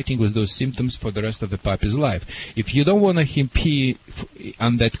will fighting with those symptoms for the rest of the puppy's life. If you don't want him pee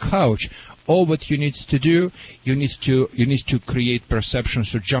on that couch, all what you need to do, you need to create perception.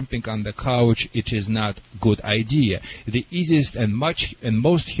 So jumping on the couch, it is not good idea. The easiest and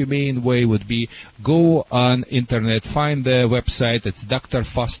most humane way would be go on internet, find the website. It's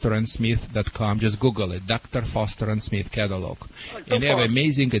drfosterandsmith.com. Just Google it, Dr. Foster and Smith catalog, and they have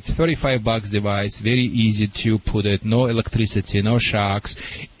amazing. It's $35 device, very easy to put it. No electricity, no shocks.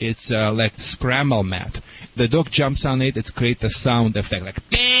 It's like scramble mat. The dog jumps on it. It creates a sound effect like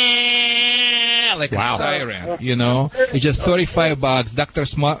Yeah, like a siren, you know. It's just $35.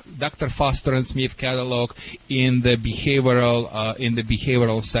 Dr. Foster and Smith catalog in the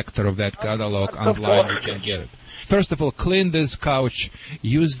behavioral sector of that catalog online. You can get it. First of all, clean this couch.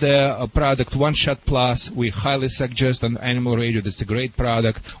 Use the product One Shot Plus. We highly suggest on Animal Radio. That's a great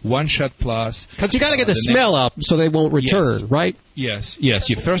product. One Shot Plus. Because you got to get the smell up so they won't return, right? Yes.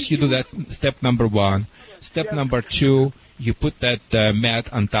 First you do that. Step number 1. Step number 2. You put that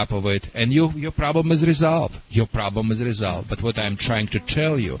mat on top of it, and your problem is resolved. Your problem is resolved. But what I'm trying to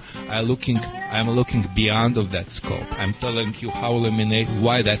tell you, I'm looking beyond of that scope. I'm telling you how eliminate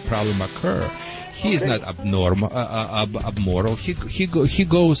why that problem occur. He is not abmoral. He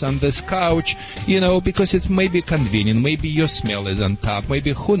goes on this couch, you know, because it's maybe convenient. Maybe your smell is on top.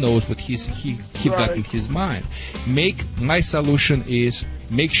 Maybe who knows what he got in his mind. My solution is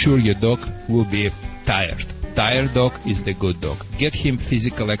make sure your dog will be tired. Tired dog is the good dog. Get him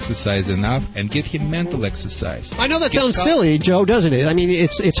physical exercise enough and get him mental exercise. I know that sounds silly, Joe, doesn't it? I mean,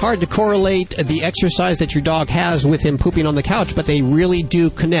 it's hard to correlate the exercise that your dog has with him pooping on the couch, but they really do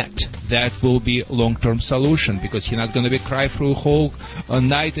connect. That will be a long-term solution because he's not going to be cry through a whole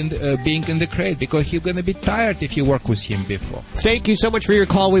night being in the crate because he's going to be tired if you work with him before. Thank you so much for your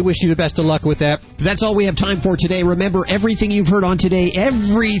call. We wish you the best of luck with that. That's all we have time for today. Remember, everything you've heard on today,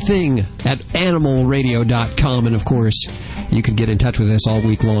 everything at animalradio.com. And, of course, you can get in touch with us all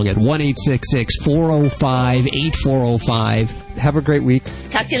week long at 1-866-405-8405. Have a great week.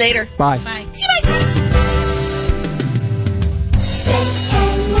 Talk to you later. Bye. Bye.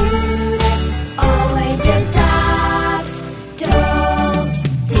 Always adopt, don't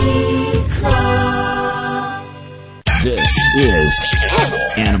declaw. This is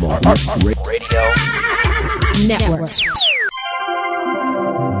Animal Radio Network.